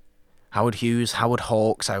recognise. Howard Hughes, Howard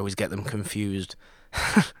Hawks, I always get them confused.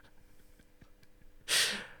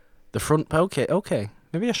 The Front... Okay.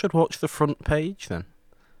 Maybe I should watch The Front Page then.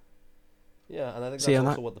 Yeah, and I think See that's how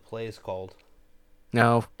also what the play is called.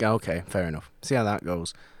 No, okay, fair enough. See how that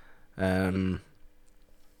goes. That's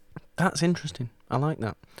interesting. I like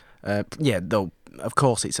that. Yeah, though, of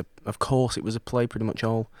course it was a play. Pretty much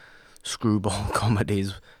all screwball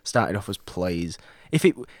comedies started off as plays. I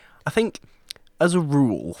think, as a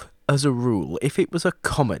rule, if it was a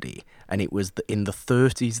comedy and it was in the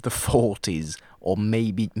 30s, the 40s, or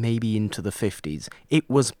maybe into the 50s, it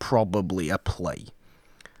was probably a play.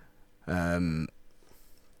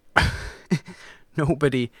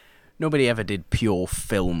 Nobody ever did pure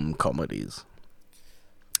film comedies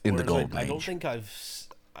in the golden age. I don't think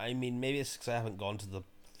I mean, maybe it's because I haven't gone to the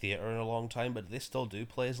theatre in a long time, but they still do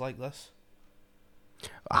plays like this.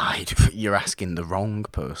 You're asking the wrong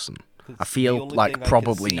person. I The feel only like thing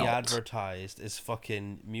probably I can see not. advertised is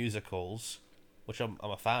fucking musicals, which I'm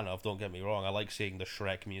a fan of. Don't get me wrong. I like seeing the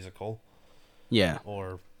Shrek musical. Yeah.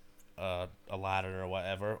 Or Aladdin or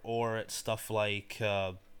whatever. Or it's stuff like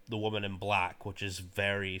The Woman in Black, which is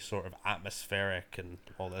very sort of atmospheric and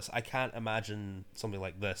all this. I can't imagine something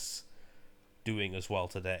like this doing as well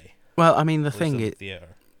today. Well, I mean, the At least in thing the is,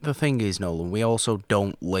 theatre. Nolan, we also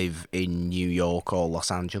don't live in New York or Los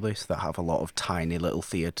Angeles that have a lot of tiny little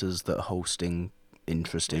theatres that are hosting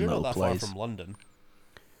interesting You're little not that plays. far from London.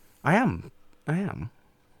 I am.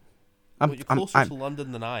 But you're closer to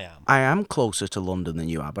London than I am. I am closer to London than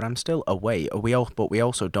you are, but I'm still away. But we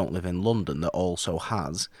also don't live in London that also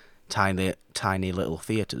has tiny little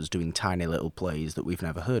theatres doing tiny little plays that we've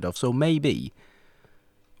never heard of. So maybe,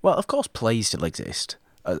 well, of course plays still exist,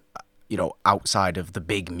 outside of the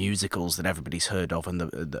big musicals that everybody's heard of and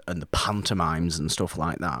the pantomimes and stuff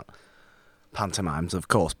like that. Pantomimes, of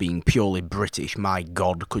course, being purely British. My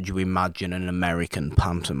God, could you imagine an American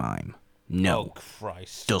pantomime? No. Oh,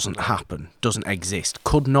 Christ. Doesn't happen. Doesn't exist.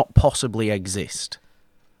 Could not possibly exist.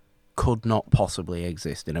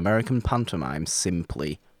 An American pantomime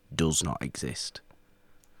simply does not exist.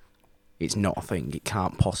 It's not a thing. It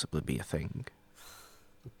can't possibly be a thing.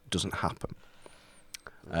 Doesn't happen.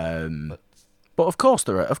 But of course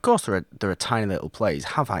there are tiny little plays.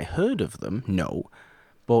 Have I heard of them? No.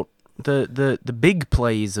 But the big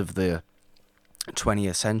plays of the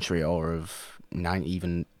 20th century or of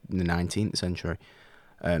even the 19th century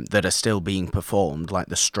that are still being performed, like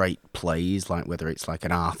the straight plays, like whether it's like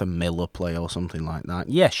an Arthur Miller play or something like that,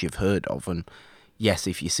 yes, you've heard of, and yes,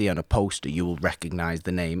 if you see on a poster, you will recognise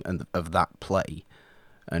the name of that play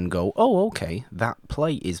and go, oh, okay, that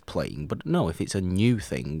play is playing. But no, if it's a new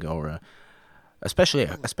thing or especially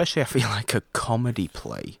I feel like a comedy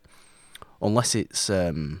play, unless it's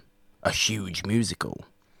a huge musical,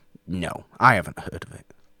 no, I haven't heard of it.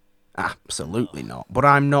 Absolutely not. But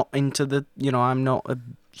I'm not into I'm not a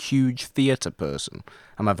huge theatre person.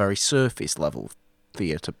 I'm a very surface level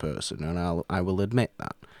theatre person, and I will admit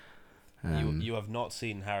that. You have not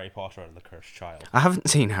seen Harry Potter and the Cursed Child. I haven't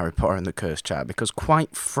seen Harry Potter and the Cursed Child because,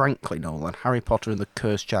 quite frankly, Nolan, Harry Potter and the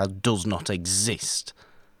Cursed Child does not exist.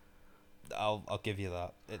 I'll give you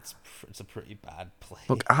that. It's a pretty bad play.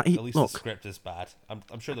 Look, At least the script is bad.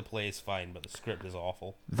 I'm sure the play is fine, but the script is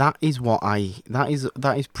awful. That is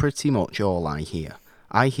pretty much all I hear.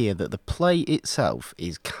 I hear that the play itself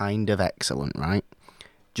is kind of excellent, right?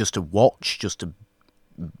 Just to watch, just to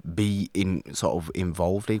be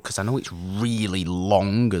involved in, because I know it's really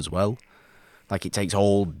long as well. Like, it takes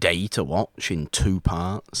all day to watch in 2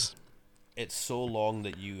 parts. It's so long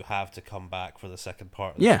that you have to come back for the second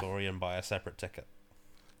part of the story and buy a separate ticket.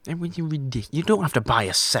 And when you don't have to buy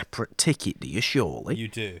a separate ticket, do you, surely? You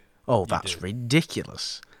do. Oh, that's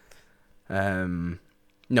ridiculous.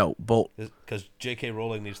 No, but... Because J.K.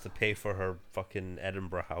 Rowling needs to pay for her fucking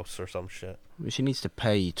Edinburgh house or some shit. She needs to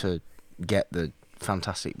pay to get the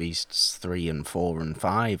Fantastic Beasts 3 and 4 and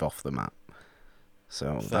 5 off the map.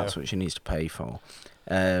 So that's what she needs to pay for.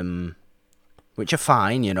 Which are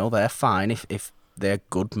fine, they're fine if they're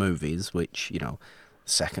good movies, which, the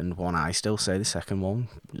second one, I still say the second one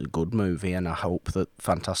is a good movie, and I hope that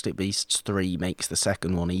Fantastic Beasts 3 makes the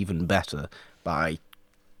second one even better by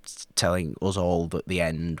telling us all that the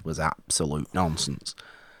end was absolute nonsense.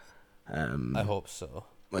 I hope so.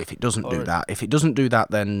 If it doesn't do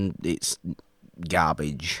that, then it's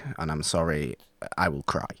garbage, and I'm sorry, I will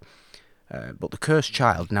cry. But The Cursed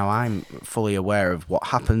Child, now I'm fully aware of what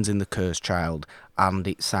happens in The Cursed Child, and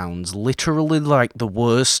it sounds literally like the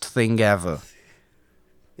worst thing ever.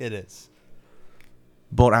 It is.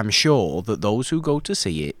 But I'm sure that those who go to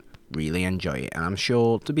see it really enjoy it. And I'm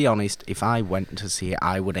sure, to be honest, if I went to see it,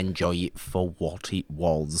 I would enjoy it for what it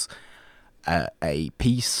was. A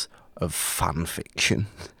piece of fan fiction.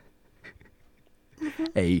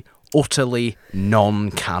 A utterly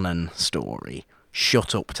non-canon story.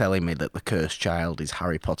 Shut up telling me that The Cursed Child is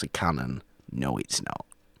Harry Potter canon. No, it's not.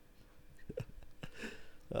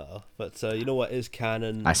 But you know what is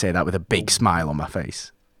canon? I say that with a big smile on my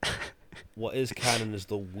face. What is canon is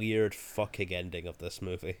the weird fucking ending of this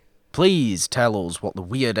movie. Please tell us what the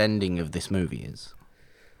weird ending of this movie is.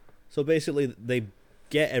 So basically, they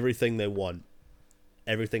get everything they want.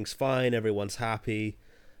 Everything's fine, everyone's happy.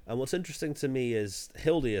 And what's interesting to me is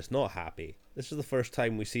Hildy is not happy. This is the first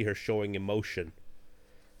time we see her showing emotion.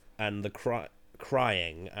 And the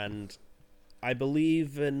crying. And I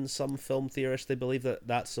believe in some film theorists, they believe that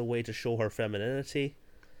that's a way to show her femininity.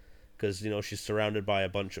 Because, she's surrounded by a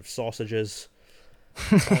bunch of sausages.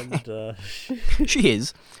 And, She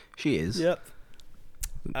is. Yep.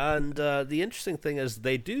 And the interesting thing is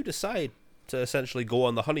they do decide to essentially go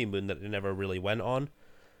on the honeymoon that they never really went on.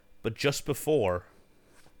 But just before,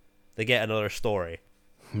 they get another story.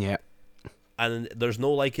 Yeah. And there's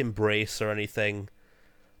no, embrace or anything.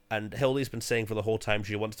 And Hildy's been saying for the whole time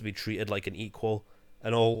she wants to be treated like an equal.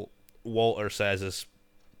 And all Walter says is,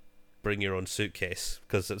 bring your own suitcase,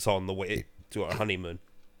 because it's on the way to our honeymoon.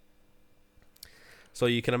 So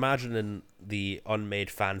you can imagine in the unmade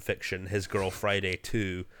fan fiction, His Girl Friday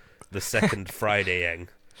 2, the second Fridaying,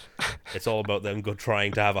 it's all about them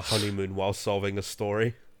trying to have a honeymoon while solving a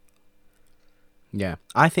story. Yeah,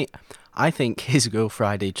 I think His Girl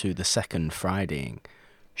Friday 2, the second Fridaying,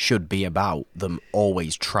 should be about them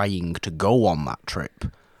always trying to go on that trip,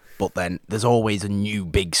 but then there's always a new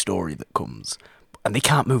big story that comes, and they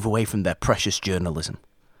can't move away from their precious journalism.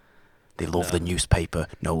 They love the newspaper,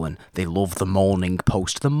 Nolan. They love the Morning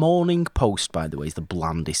Post. The Morning Post, by the way, is the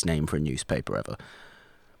blandest name for a newspaper ever.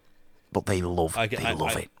 But they love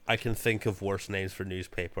it. I can think of worse names for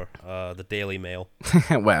newspaper. The Daily Mail.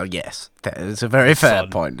 Well, yes. It's a very fair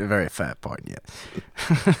point. A very fair point,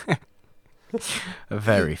 yeah. A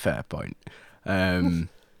very fair point.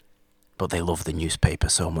 But they love the newspaper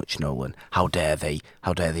so much, Nolan. How dare they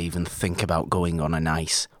even think about going on a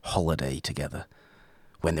nice holiday together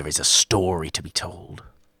when there is a story to be told?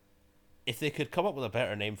 If they could come up with a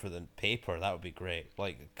better name for the paper, that would be great.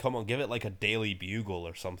 Come on, give it a Daily Bugle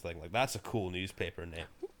or something. That's a cool newspaper name.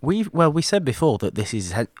 We said before that this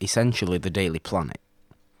is essentially the Daily Planet.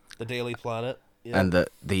 The Daily Planet. Yeah. And that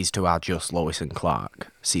these two are just Lois and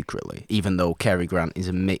Clark, secretly. Even though Cary Grant is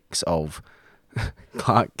a mix of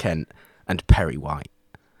Clark Kent and Perry White.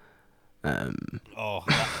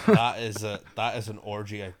 That is an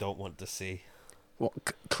orgy I don't want to see. What,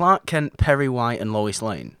 Clark Kent, Perry White, and Lois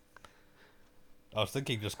Lane? I was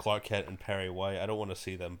thinking just Clark Kent and Perry White. I don't want to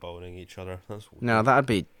see them boning each other. That's weird. No, that'd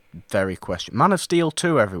be very questionable. Man of Steel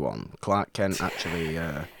 2, everyone. Clark Kent actually...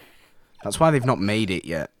 that's why they've not made it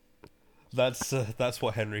yet. That's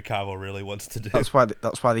what Henry Cavill really wants to do. That's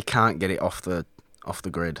why they can't get it off the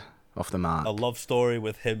grid, off the mark. A love story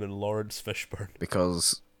with him and Lawrence Fishburne.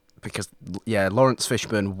 Because Lawrence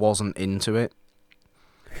Fishburne wasn't into it.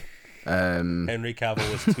 Henry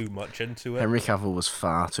Cavill was too much into it. Henry Cavill was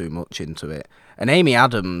far too much into it. And Amy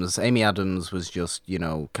Adams was just,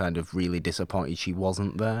 kind of really disappointed she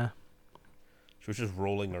wasn't there. She was just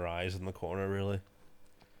rolling her eyes in the corner, really.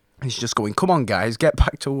 He's just going, come on, guys, get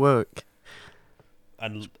back to work.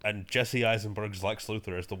 And Jesse Eisenberg's Lex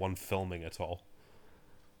Luthor is the one filming it all.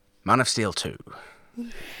 Man of Steel 2.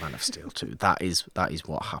 Man of Steel 2. That is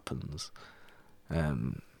what happens.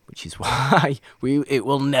 Which is why it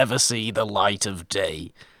will never see the light of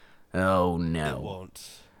day. Oh, no. It won't.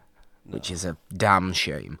 No. Which is a damn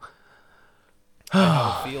shame. I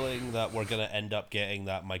have a feeling that we're going to end up getting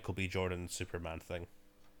that Michael B. Jordan Superman thing.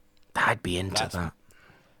 I'd be into that.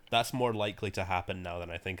 That's more likely to happen now than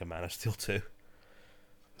I think a Man of Steel 2.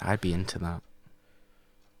 I'd be into that.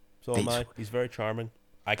 So am I. He's very charming.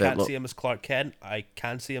 I can't see him as Clark Kent. I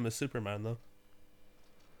can see him as Superman, though.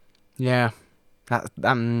 Yeah.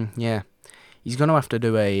 Yeah. He's going to have to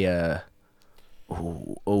do a...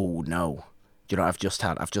 Oh, no. You know, I've just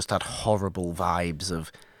had horrible vibes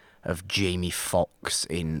of Jamie Foxx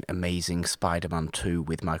in Amazing Spider-Man 2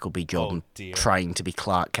 with Michael B. Jordan trying to be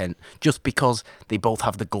Clark Kent, just because they both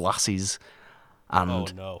have the glasses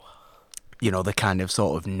and, you know, the kind of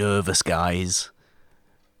sort of nervous guys.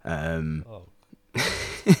 I'm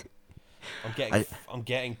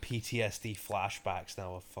getting PTSD flashbacks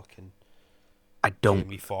now of fucking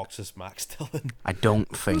Jamie Foxx as Max Dillon. I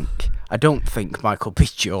don't think Michael B.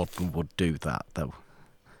 Jordan would do that, though.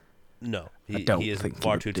 No, he is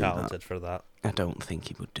far too talented for that. I don't think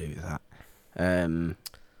he would do that.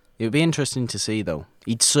 It would be interesting to see, though.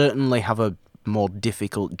 He'd certainly have a more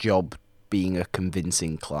difficult job being a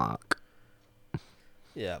convincing Clark.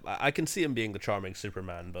 Yeah, I can see him being the charming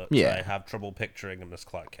Superman, but I have trouble picturing him as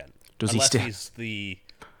Clark Kent. Unless he's the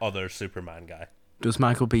other Superman guy. Does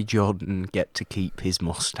Michael B. Jordan get to keep his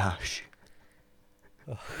mustache?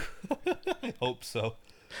 I hope so.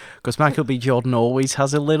 Because Michael B. Jordan always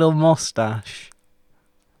has a little mustache.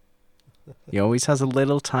 He always has a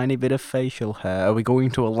little tiny bit of facial hair. Are we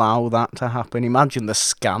going to allow that to happen? Imagine the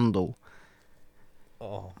scandal.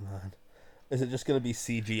 Oh, man. Is it just going to be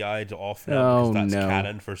CGI'd off now because that's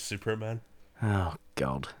canon for Superman? Oh,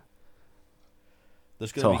 God.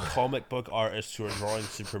 There's going to be comic book artists who are drawing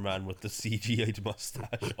Superman with the CGI'd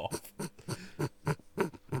mustache off.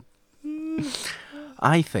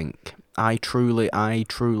 I truly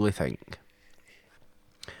think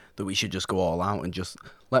that we should just go all out and just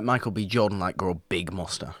let Michael B. Jordan grow a big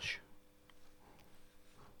mustache.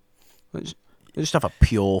 Let's just have a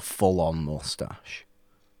pure, full-on mustache.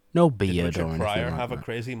 No beard or anything. Did Richard Pryor have a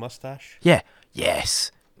crazy mustache? Yeah.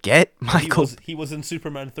 Yes. Get Michael. He was in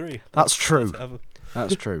Superman 3. That's true.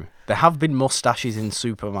 That's true. There have been mustaches in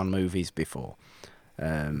Superman movies before.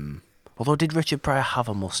 Although, did Richard Pryor have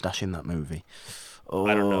a mustache in that movie? Oh,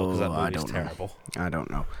 I don't know, because that movie's terrible. I don't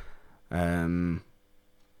know.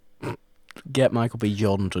 Get Michael B.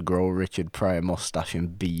 Jordan to grow a Richard Pryor mustache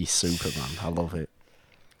and be Superman. I love it.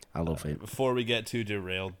 Before we get too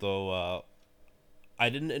derailed, though, I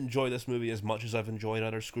didn't enjoy this movie as much as I've enjoyed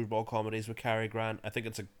other screwball comedies with Cary Grant. I think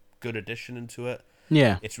it's a good addition into it.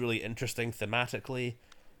 Yeah. It's really interesting thematically.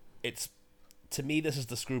 To me, this is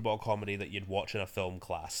the screwball comedy that you'd watch in a film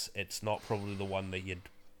class. It's not probably the one that you'd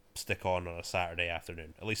stick on a Saturday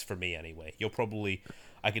afternoon. At least for me, anyway.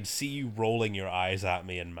 I can see you rolling your eyes at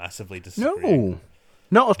me and massively disagreeing. No,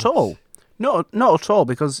 not at all. Not at all,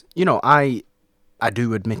 because, you know, I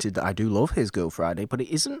do admit that I do love His Girl Friday, but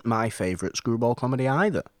it isn't my favourite screwball comedy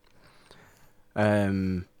either.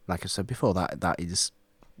 Like I said before, that is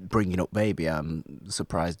Bringing Up Baby. I'm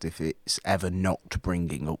surprised if it's ever not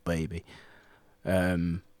Bringing Up Baby.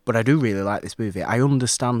 But I do really like this movie. I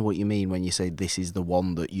understand what you mean when you say this is the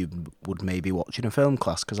one that you would maybe watch in a film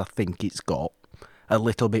class, because I think it's got a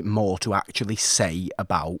little bit more to actually say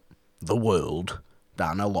about the world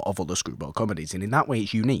than a lot of other screwball comedies, and in that way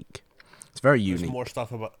it's unique. It's very unique.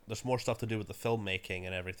 There's more stuff to do with the filmmaking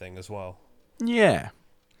and everything as well. Yeah.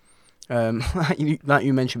 Like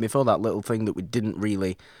you mentioned before, that little thing that we didn't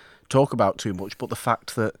really talk about too much, but the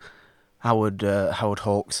fact that Howard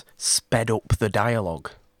Hawks sped up the dialogue.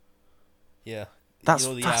 Yeah. That's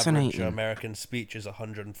the fascinating. Average American speech is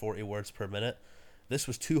 140 words per minute. This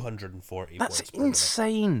was 240 That's words per minute. That's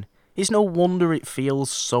insane. It's no wonder it feels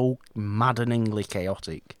so maddeningly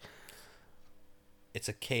chaotic. It's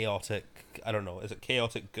a chaotic... I don't know. Is it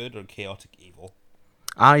chaotic good or chaotic evil?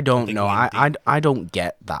 I don't know. I don't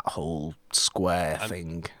get that whole square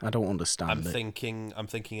thing. I don't understand I'm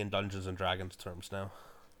thinking in Dungeons and Dragons terms now.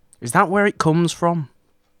 Is that where it comes from?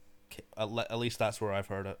 At least that's where I've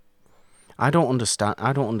heard it. I don't understand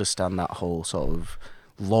that whole sort of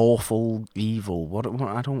lawful evil. What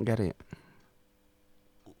I don't get it.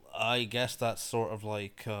 I guess that's sort of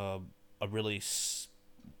like a really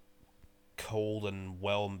cold and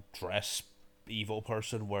well-dressed evil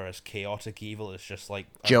person, whereas chaotic evil is just like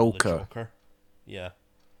Joker. Yeah.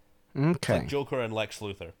 It's Okay. like Joker and Lex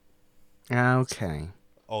Luthor. Okay.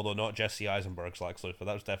 Although not Jesse Eisenberg's Lex Luthor.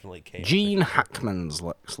 That was definitely chaotic. Gene Hackman's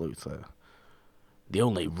Lex Luthor. The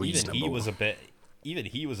only reasonable. Even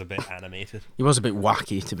he was a bit animated. He was a bit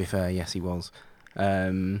wacky, to be fair. Yes, he was.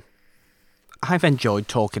 I've enjoyed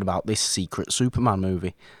talking about this secret Superman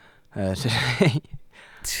movie today.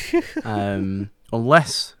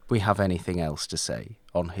 Unless we have anything else to say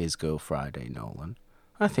on His Girl Friday, Nolan,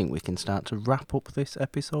 I think we can start to wrap up this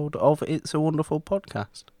episode of It's a Wonderful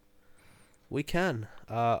Podcast. We can.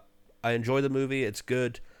 I enjoy the movie. It's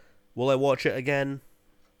good. Will I watch it again?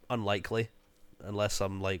 Unlikely, unless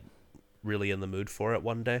I'm like really in the mood for it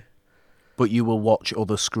one day. But you will watch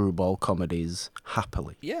other screwball comedies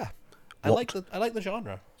happily. Yeah, What? I like the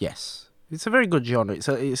genre. Yes, it's a very good genre. It's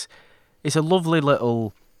a lovely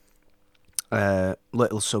little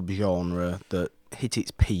subgenre that hit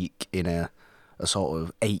its peak in a sort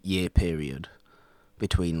of 8-year period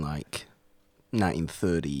between like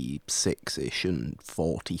 1936-ish and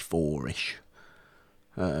 44-ish.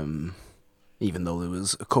 Even though there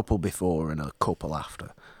was a couple before and a couple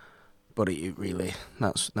after, but it really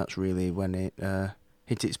that's really when it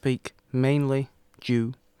hit its peak, mainly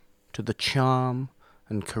due to the charm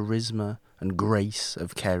and charisma and grace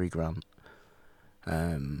of Cary Grant,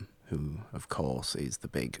 who of course is the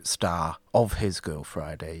big star of His Girl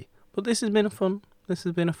Friday. But this has been a fun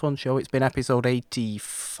show. It's been episode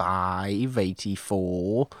 85,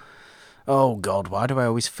 84. Oh God, why do I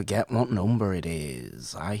always forget what number it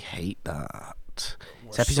is? I hate that.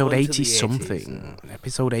 It's episode 80 something.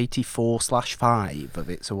 Episode 84/5 of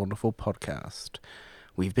It's a Wonderful Podcast.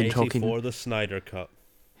 We've been 84 talking. the Snyder Cut.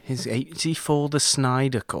 Is 84 the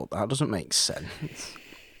Snyder Cut? That doesn't make sense.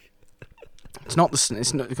 It's not the.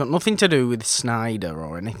 It's got nothing to do with Snyder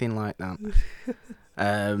or anything like that.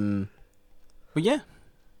 But yeah,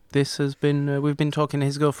 this has been. We've been talking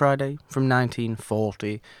His Girl Friday from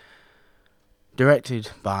 1940,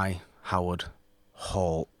 directed by Howard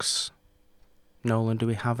Hawks. Nolan, do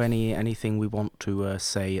we have anything we want to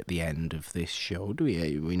say at the end of this show? Do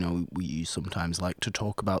we? We know we sometimes like to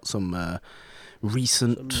talk about some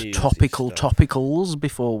recent Some topicals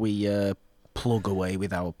before we plug away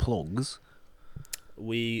with our plugs.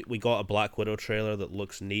 We got a Black Widow trailer that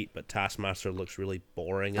looks neat, but Taskmaster looks really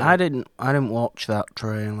boring. I didn't watch that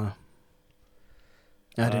trailer.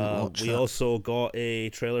 We also got a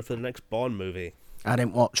trailer for the next Bond movie. I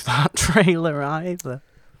didn't watch that trailer either.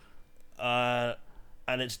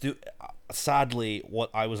 And it's sadly what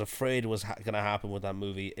I was afraid was going to happen with that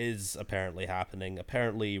movie is apparently happening.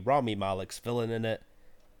 Apparently, Rami Malek's villain in it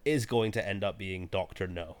is going to end up being Dr.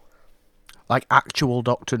 No. Like actual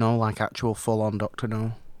Dr. No, like actual full-on Dr.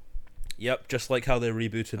 No. Yep, just like how they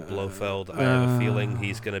rebooted Blofeld, I have a feeling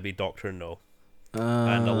he's going to be Dr. No.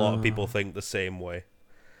 And a lot of people think the same way.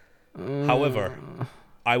 However,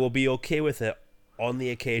 I will be okay with it on the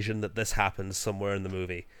occasion that this happens somewhere in the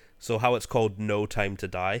movie. So how it's called No Time to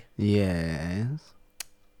Die. Yes.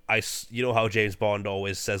 You know how James Bond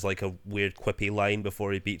always says like a weird quippy line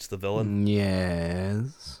before he beats the villain?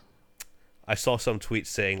 Yes. I saw some tweets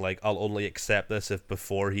saying like, I'll only accept this if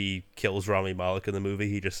before he kills Rami Malek in the movie,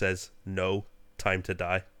 he just says, no, time to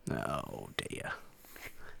die. Oh dear.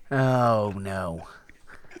 Oh no.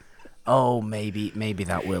 Oh, maybe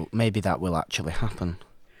that will actually happen.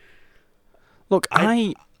 Look,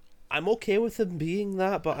 I'm okay with him being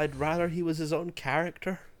that, but I'd rather he was his own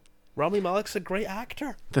character. Rami Malek's a great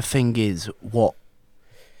actor. The thing is, what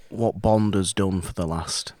Bond has done for the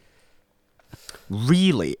last...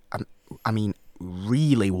 Really, I mean,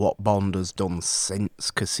 really what Bond has done since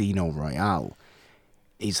Casino Royale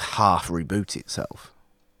is half reboot itself.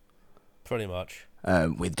 Pretty much.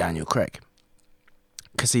 With Daniel Craig.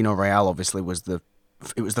 Casino Royale obviously was the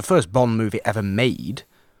first Bond movie ever made,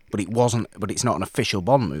 but it's not an official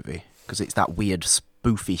Bond movie because it's that weird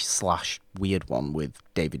spoofy / weird one with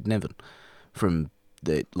David Niven from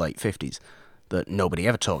the late 50s that nobody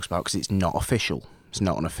ever talks about because it's not official. It's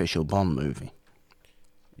not an official Bond movie.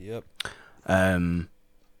 Yep.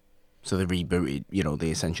 So they rebooted, they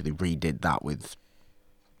essentially redid that with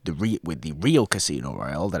the real Casino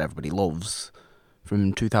Royale that everybody loves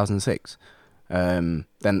from 2006. Then,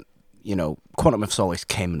 Quantum of Solace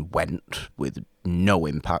came and went with no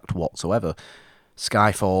impact whatsoever.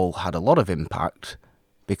 Skyfall had a lot of impact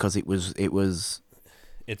because it was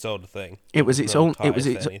its own thing. It was its own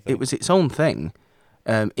thing.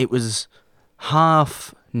 It was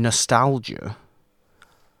half nostalgia.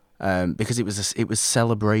 Because it was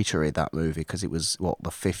celebratory, that movie, because it was the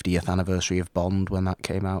 50th anniversary of Bond when that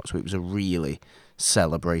came out, so it was a really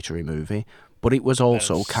celebratory movie. But it was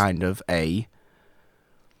also kind of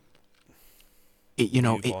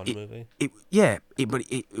movie. But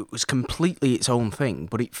it was completely its own thing,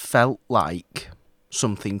 but it felt like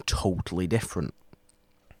something totally different.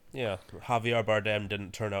 Yeah, Javier Bardem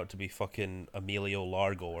didn't turn out to be fucking Emilio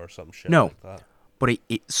Largo or some shit No. like that. But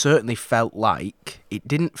it certainly felt like, it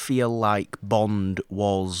didn't feel like Bond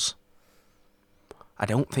was, I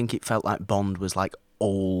don't think it felt like Bond was like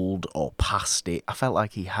old or past it. I felt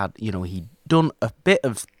like he had, he'd done a bit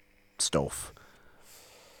of stuff,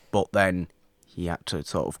 but then he had to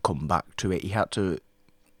sort of come back to it. He had to,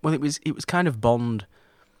 well, it was kind of Bond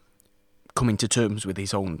coming to terms with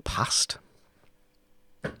his own past.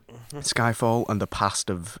 Skyfall and the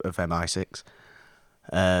past of MI6.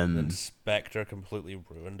 And Spectre completely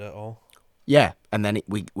ruined it all. Yeah, and then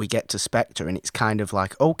we get to Spectre, and it's kind of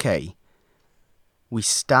like, okay, we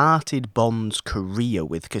started Bond's career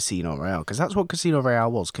with Casino Royale, because that's what Casino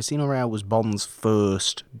Royale was. Casino Royale was Bond's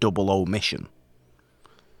first 00 mission.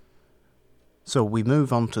 So we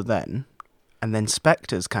move on to then, and then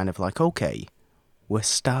Spectre's kind of like, okay, we're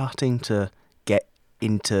starting to get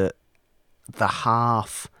into the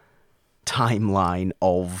half timeline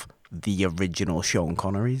of the original Sean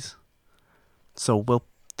Connery's. So we'll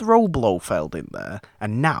throw Blofeld in there,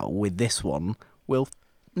 and now with this one, we'll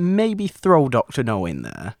maybe throw Dr. No in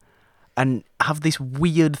there, and have this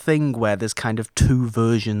weird thing where there's kind of two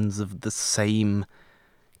versions of the same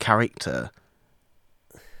character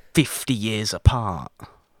 50 years apart.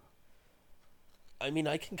 I mean,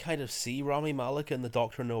 I can kind of see Rami Malek in the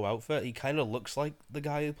Dr. No outfit. He kind of looks like the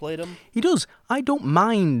guy who played him. He does. I don't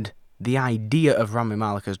mind the idea of Rami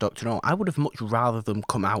Malek as Dr. No. I would have much rather them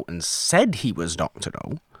come out and said he was Dr.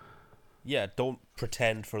 No. Yeah, don't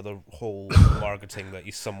pretend for the whole marketing that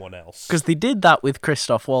he's someone else. Because they did that with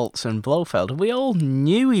Christoph Waltz and Blofeld, and we all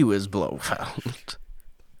knew he was Blofeld.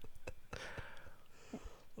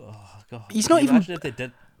 Oh, God. He's not even... Imagine if they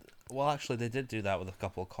did... Well, actually, they did do that with a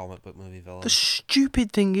couple of comic book movie villains. The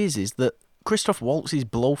stupid thing is that Christoph Waltz's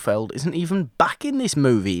Blofeld isn't even back in this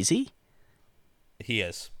movie, is he? He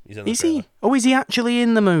is. He's in the Is trailer. he? Oh, is he actually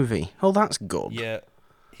in the movie? Oh, that's good. Yeah,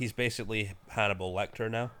 he's basically Hannibal Lecter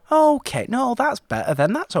now. Okay, no, that's better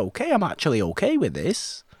then. That's okay. I'm actually okay with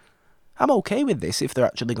this. I'm okay with this if they're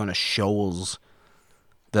actually going to show us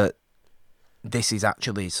that this is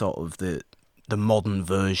actually sort of the modern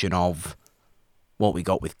version of what we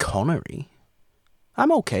got with Connery.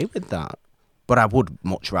 I'm okay with that. But I would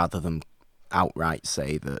much rather them outright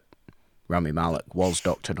say that Rami Malek was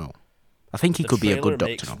Dr. No. I think he could be a good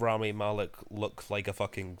Doctor. The trailer makes Rami Malek look like a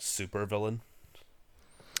fucking supervillain.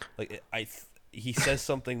 Like he says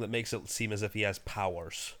something that makes it seem as if he has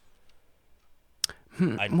powers.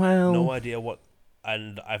 I've no idea what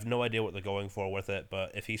they're going for with it.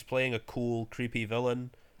 But if he's playing a cool, creepy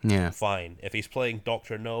villain, yeah, fine. If he's playing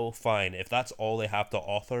Dr. No, fine. If that's all they have to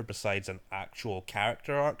offer besides an actual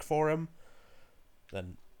character arc for him,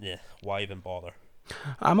 then yeah, why even bother?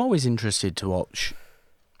 I'm always interested to watch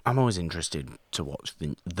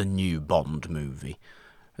the new Bond movie,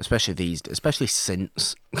 especially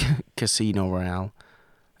since Casino Royale,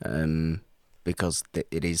 because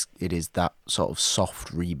it is that sort of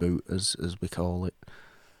soft reboot as we call it,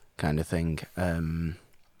 kind of thing.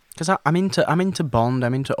 Because I'm into Bond,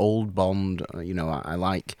 I'm into old Bond. I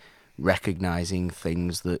like recognizing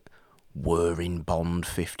things that were in Bond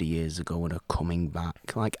 50 years ago and are coming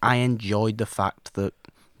back. Like, I enjoyed the fact that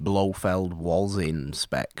Blofeld was in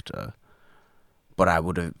Spectre, but I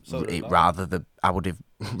would have rather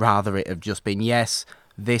it have just been, yes,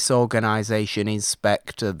 this organisation is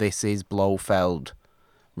Spectre, this is Blofeld,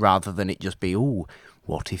 rather than it just be, ooh,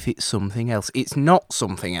 what if it's something else? It's not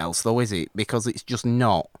something else though, is it? Because it's just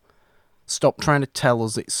not. Stop trying to tell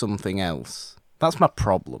us it's something else. That's my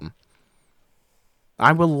problem.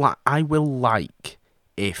 I will like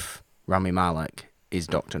if Rami Malek is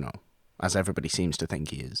Dr. No, as everybody seems to think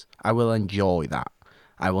he is. I will enjoy that.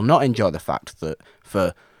 I will not enjoy the fact that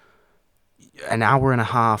for an hour and a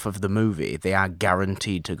half of the movie, they are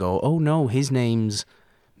guaranteed to go, oh no, his name's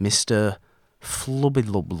Mr.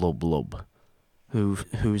 Flubbilublub,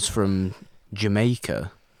 who's from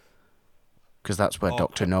Jamaica, because that's where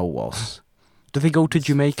Dr. No was. Do they go to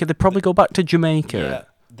Jamaica? They probably go back to Jamaica. Yeah.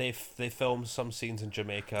 They filmed some scenes in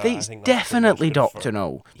Jamaica. It's definitely Dr.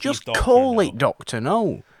 No. Just call it Dr.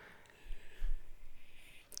 No.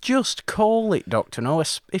 Just call it Dr. No.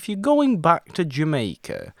 If you're going back to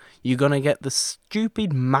Jamaica, you're going to get the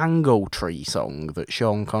stupid Mango Tree song that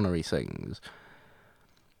Sean Connery sings.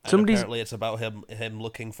 Apparently it's about him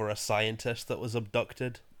looking for a scientist that was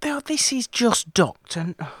abducted. This is just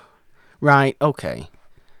Dr. Right, okay.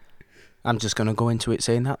 I'm just going to go into it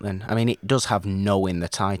saying that then. I mean, it does have No in the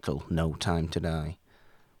title, No Time to Die,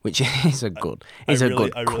 which is a good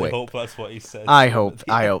good I really quip. hope that's what he says. I at hope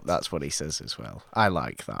the end. that's what he says as well. I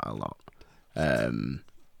like that a lot.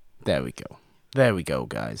 There we go,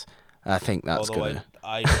 guys. I think that's Although gonna.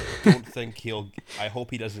 I don't think he'll. I hope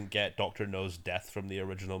he doesn't get Doctor No's death from the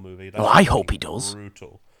original movie. That Oh, would I be hope he does.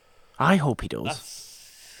 Brutal. I hope he does.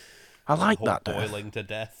 That's I like whole that death. boiling to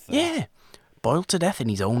death. Yeah, boiled to death in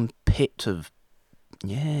his own pit of.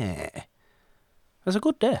 Yeah, that's a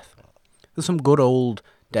good death. There's some good old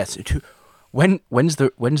deaths. When's the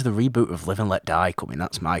reboot of Live and Let Die coming?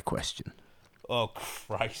 That's my question. Oh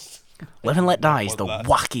Christ! Live and Let Die is want the that.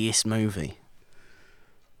 wackiest movie.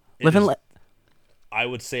 It Live and is- Let. I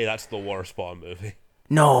would say that's the worst Bond movie.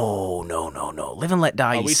 No. Live and Let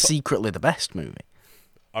Die Are we is secretly the best movie.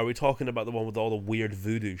 Are we talking about the one with all the weird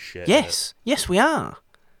voodoo shit? in it? Yes, we are.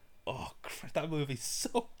 Oh Christ, that movie's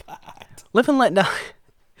so bad. Live and Let Die.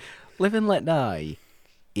 Live and Let Die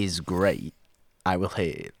is great. I will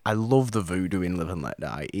hate it. I love the voodoo in Live and Let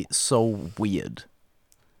Die. It's so weird.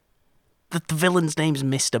 The villain's name's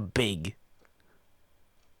Mr. Big.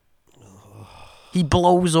 He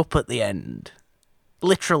blows up at the end.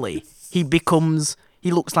 Literally. He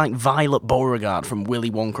looks like Violet Beauregard from Willy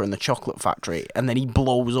Wonka and the Chocolate Factory, and then he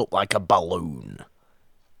blows up like a balloon.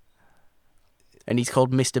 And he's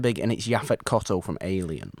called Mr. Big, and it's Yaphet Kotto from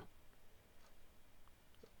Alien.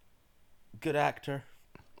 Good actor.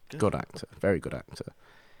 Good actor. Very good actor.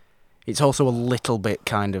 It's also a little bit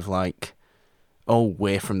kind of like, oh,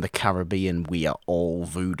 we're from the Caribbean, we are all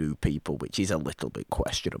voodoo people, which is a little bit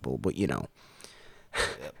questionable, but you know.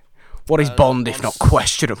 What is Bond if not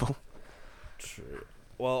questionable? True.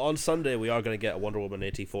 Well, on Sunday we are going to get a Wonder Woman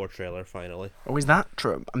 84 trailer finally. Oh, is that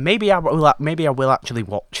true? Maybe I will actually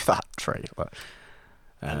watch that trailer.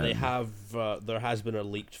 And they have there has been a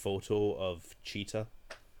leaked photo of Cheetah.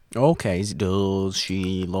 Okay, does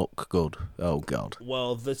she look good? Oh God.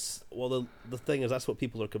 Well, the thing is that's what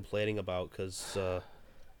people are complaining about because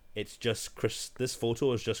it's just this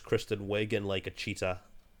photo is just Kristen Wiig in like a cheetah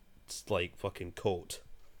like fucking coat.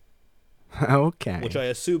 Okay. Which I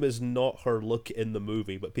assume is not her look in the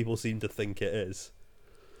movie, but people seem to think it is.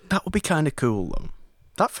 That would be kind of cool though.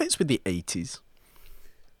 That fits with the 80s.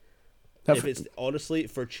 If it's honestly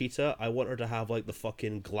for Cheetah, I want her to have like the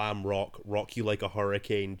fucking glam rock you like a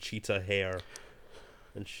hurricane cheetah hair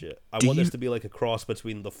and shit. I want this to be like a cross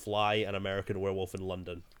between The Fly and American Werewolf in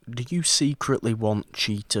London. Do you secretly want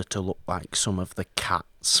Cheetah to look like some of the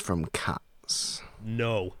cats from Cats?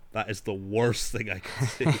 No, that is the worst thing I can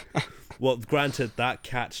see. Well, granted, that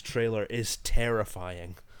Cats trailer is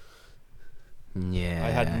terrifying. Yeah.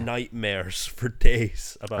 I had nightmares for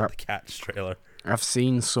days about the Cats trailer. I've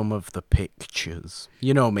seen some of the pictures.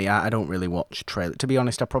 You know me, I don't really watch trailer. To be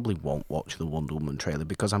honest, I probably won't watch the Wonder Woman trailer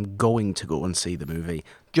because I'm going to go and see the movie,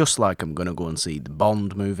 just like I'm going to go and see the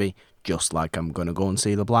Bond movie, just like I'm going to go and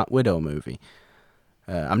see the Black Widow movie.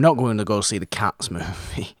 I'm not going to go see the Cats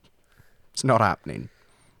movie. It's not happening.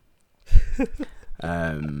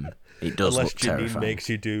 It does Unless look Janine terrifying. makes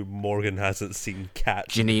you do Morgan Hasn't Seen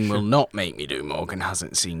Cats. Janine will not make me do Morgan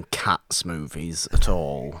Hasn't Seen Cats movies at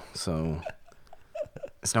all, so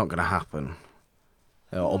it's not going to happen.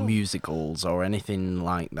 Or musicals or anything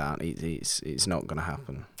like that. It's not going to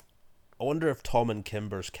happen. I wonder if Tom and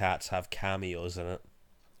Kimber's cats have cameos in it.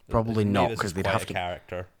 Probably Maybe not, this because is they'd quite have a to.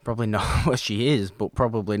 character. Probably not. Well, she is, but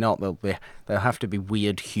probably not. They'll have to be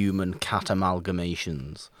weird human cat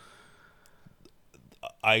amalgamations.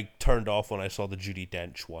 I turned off when I saw the Judi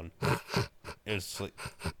Dench one. It's like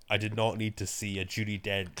I did not need to see a Judi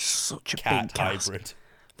Dench Such a cat big cast. hybrid.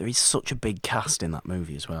 There is such a big cast in that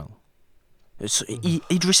movie as well. It's,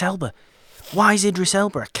 Idris Elba. Why is Idris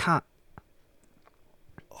Elba a cat?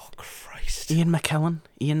 Oh Christ! Ian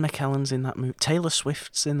McKellen's in that movie. Taylor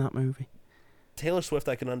Swift's in that movie. Taylor Swift,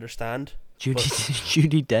 I can understand.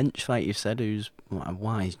 Judi Dench, like you said,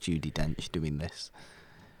 why is Judi Dench doing this?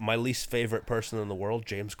 My least favorite person in the world,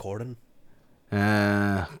 James Corden.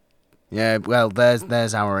 Yeah. Well,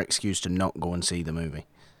 there's our excuse to not go and see the movie.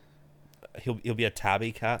 He'll be a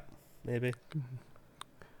tabby cat, maybe.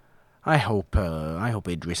 I hope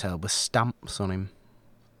Idris Elba stamps on him.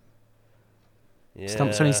 Yeah,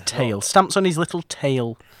 Stamps on his tail. Stamps on his little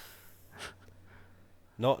tail.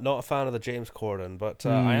 Not a fan of the James Corden, but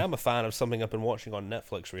I am a fan of something I've been watching on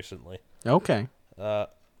Netflix recently. Okay.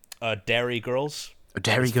 Derry Girls.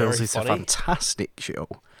 Dairy It's Girls very is a funny. fantastic show.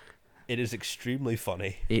 It is extremely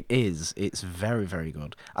funny. It is. It's very, very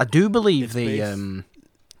good. I do believe they only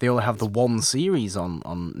have the one series on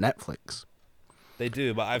Netflix. They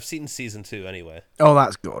do, but I've seen season 2 anyway. Oh,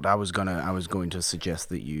 that's good. I was going to suggest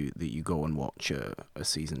that you go and watch a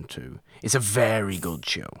season 2. It's a very good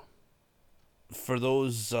show. For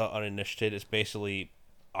those uninitiated, it's basically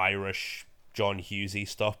Irish John Hughesy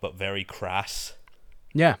stuff, but very crass.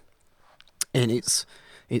 Yeah, and it's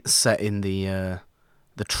set in the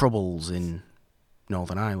Troubles in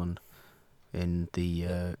Northern Ireland, in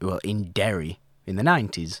the in Derry in the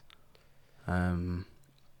 90s.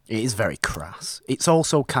 It is very crass. It's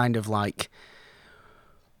also kind of like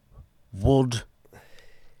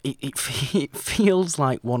it feels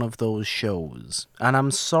like one of those shows, and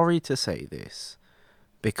I'm sorry to say this,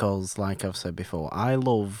 because like I've said before, I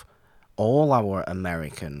love all our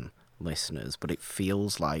American listeners, but it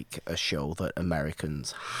feels like a show that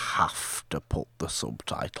Americans have to put the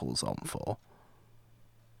subtitles on for.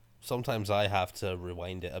 Sometimes I have to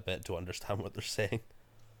rewind it a bit to understand what they're saying.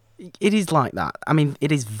 It is like that. I mean,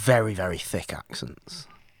 it is very, very thick accents,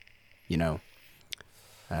 you know.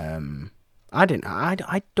 I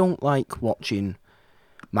don't like watching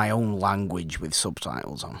my own language with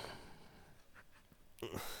subtitles on.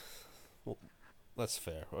 Well, that's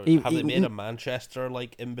fair. Have they made a Manchester,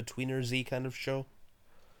 like, in-betweener-y kind of show?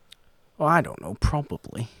 Well, I don't know,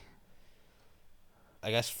 probably.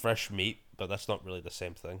 I guess Fresh Meat, but that's not really the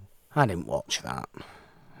same thing. I didn't watch that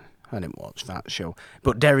show.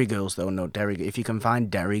 But Derry Girls, though, no, if you can find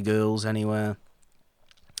Derry Girls anywhere,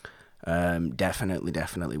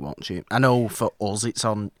 definitely watch it. I know for us it's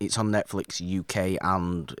on Netflix UK,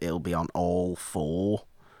 and it'll be on all 4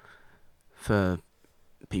 for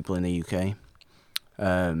people in the UK.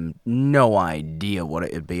 No idea what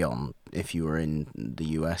it'd be on if you were in the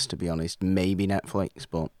US, to be honest. Maybe Netflix,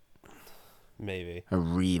 but maybe. I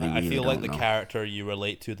really feel don't like the know. character you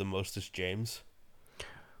relate to the most is James.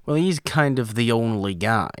 Well, he's kind of the only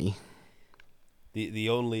guy. The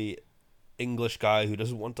only English guy who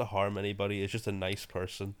doesn't want to harm anybody, is just a nice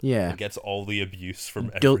person. Yeah. And gets all the abuse from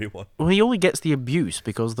everyone. Well, he only gets the abuse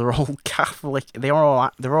because they're all Catholic. They're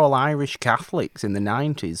all Irish Catholics in the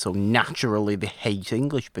 90s, so naturally they hate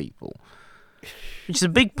English people. Which is a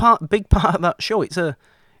big part of that show. It's a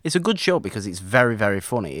good show because it's very, very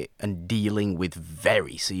funny and dealing with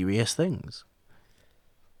very serious things.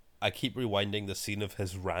 I keep rewinding the scene of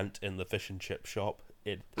his rant in the fish and chip shop.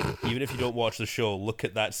 Even if you don't watch the show, look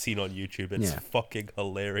at that scene on YouTube. It's fucking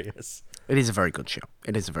hilarious. It is a very good show.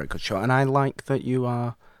 And I like that you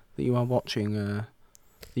are watching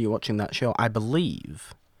that show. I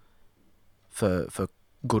believe for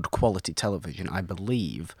good quality television, I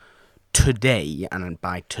believe today, and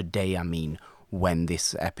by today I mean when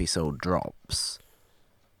this episode drops,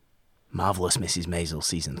 Marvelous Mrs. Maisel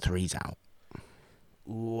season 3's out.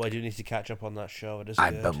 Ooh, I do need to catch up on that show. It is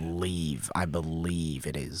I good. believe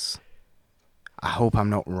it is. I hope I'm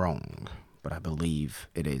not wrong, but I believe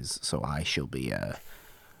it is. So I shall be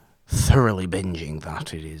thoroughly binging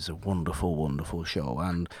that. It is a wonderful, wonderful show.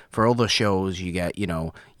 And for other shows, you get,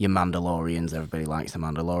 your Mandalorians. Everybody likes The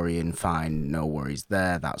Mandalorian. Fine, no worries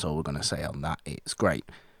there. That's all we're going to say on that. It's great.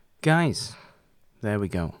 Guys, there we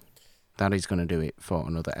go. That is going to do it for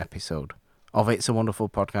another episode of It's a Wonderful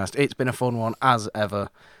Podcast. It's been a fun one, as ever.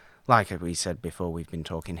 Like we said before, we've been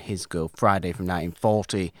talking His Girl Friday from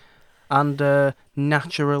 1940, and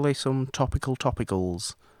naturally some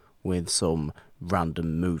topicals with some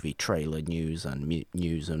random movie trailer news and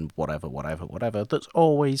news and whatever. That's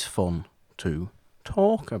always fun to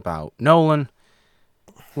talk about. Nolan,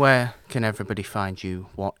 where can everybody find you?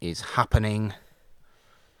 What is happening?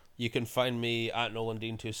 You can find me at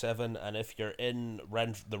NolanDean27, and if you're in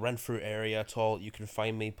the Renfrew area at all, you can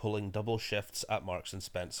find me pulling double shifts at Marks and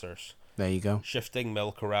Spencer's. There you go. Shifting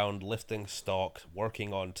milk around, lifting stock,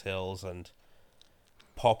 working on tills, and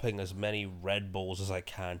popping as many Red Bulls as I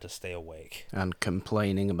can to stay awake. And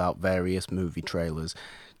complaining about various movie trailers.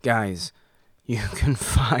 Guys, you can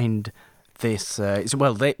find this...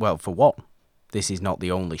 for what? This is not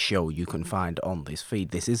the only show you can find on this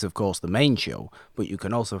feed. This is, of course, the main show, but you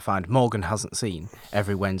can also find Morgan Hasn't Seen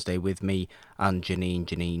every Wednesday with me and Janine.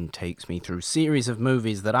 Janine takes me through series of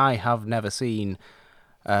movies that I have never seen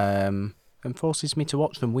and forces me to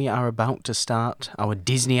watch them. We are about to start our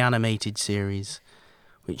Disney animated series,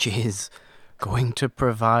 which is going to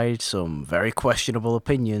provide some very questionable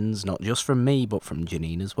opinions, not just from me, but from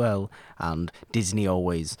Janine as well. And Disney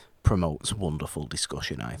always promotes wonderful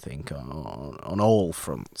discussion, I think, on all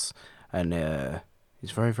fronts, and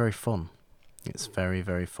it's very, very fun. It's very,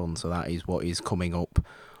 very fun. So that is what is coming up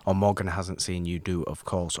on Morgan Hasn't Seen. You do, of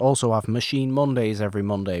course, also have Machine Mondays every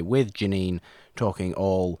Monday with Janine, talking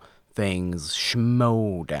all things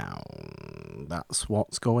Schmodown. That's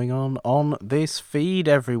what's going on this feed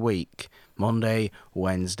every week. Monday,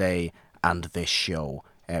 Wednesday, and this show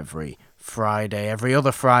every Friday, every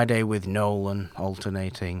other Friday with Nolan,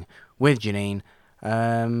 alternating with Janine.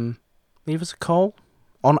 leave us a call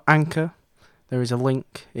on Anchor. There is a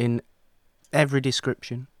link in every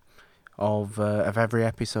description of every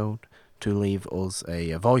episode to leave us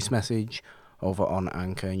a voice message over on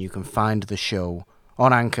Anchor, and you can find the show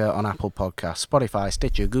on Anchor, on Apple Podcasts, Spotify,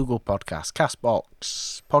 Stitcher, Google Podcasts,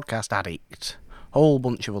 Castbox, Podcast Addict, whole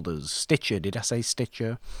bunch of others. Stitcher, did I say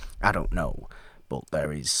Stitcher? I don't know, but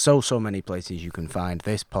there is so many places you can find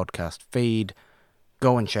this podcast feed.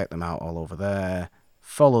 Go and check them out all over there.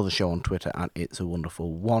 Follow the show on Twitter at It's a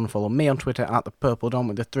Wonderful One. Follow me on Twitter at the Purple Don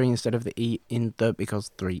with the 3 instead of the E in the,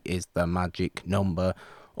 because 3 is the magic number.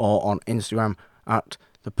 Or on Instagram at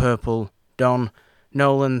the Purple Don.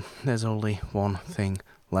 Nolan, there's only one thing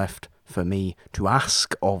left for me to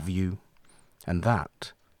ask of you, and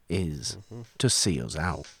that is to see us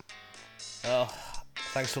out. Well,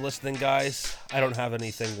 thanks for listening, guys. I don't have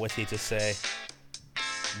anything witty to say.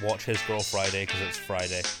 Watch His Girl Friday, because it's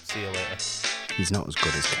Friday. See you later. He's not as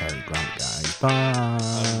good as Cary Grant, guys. Bye.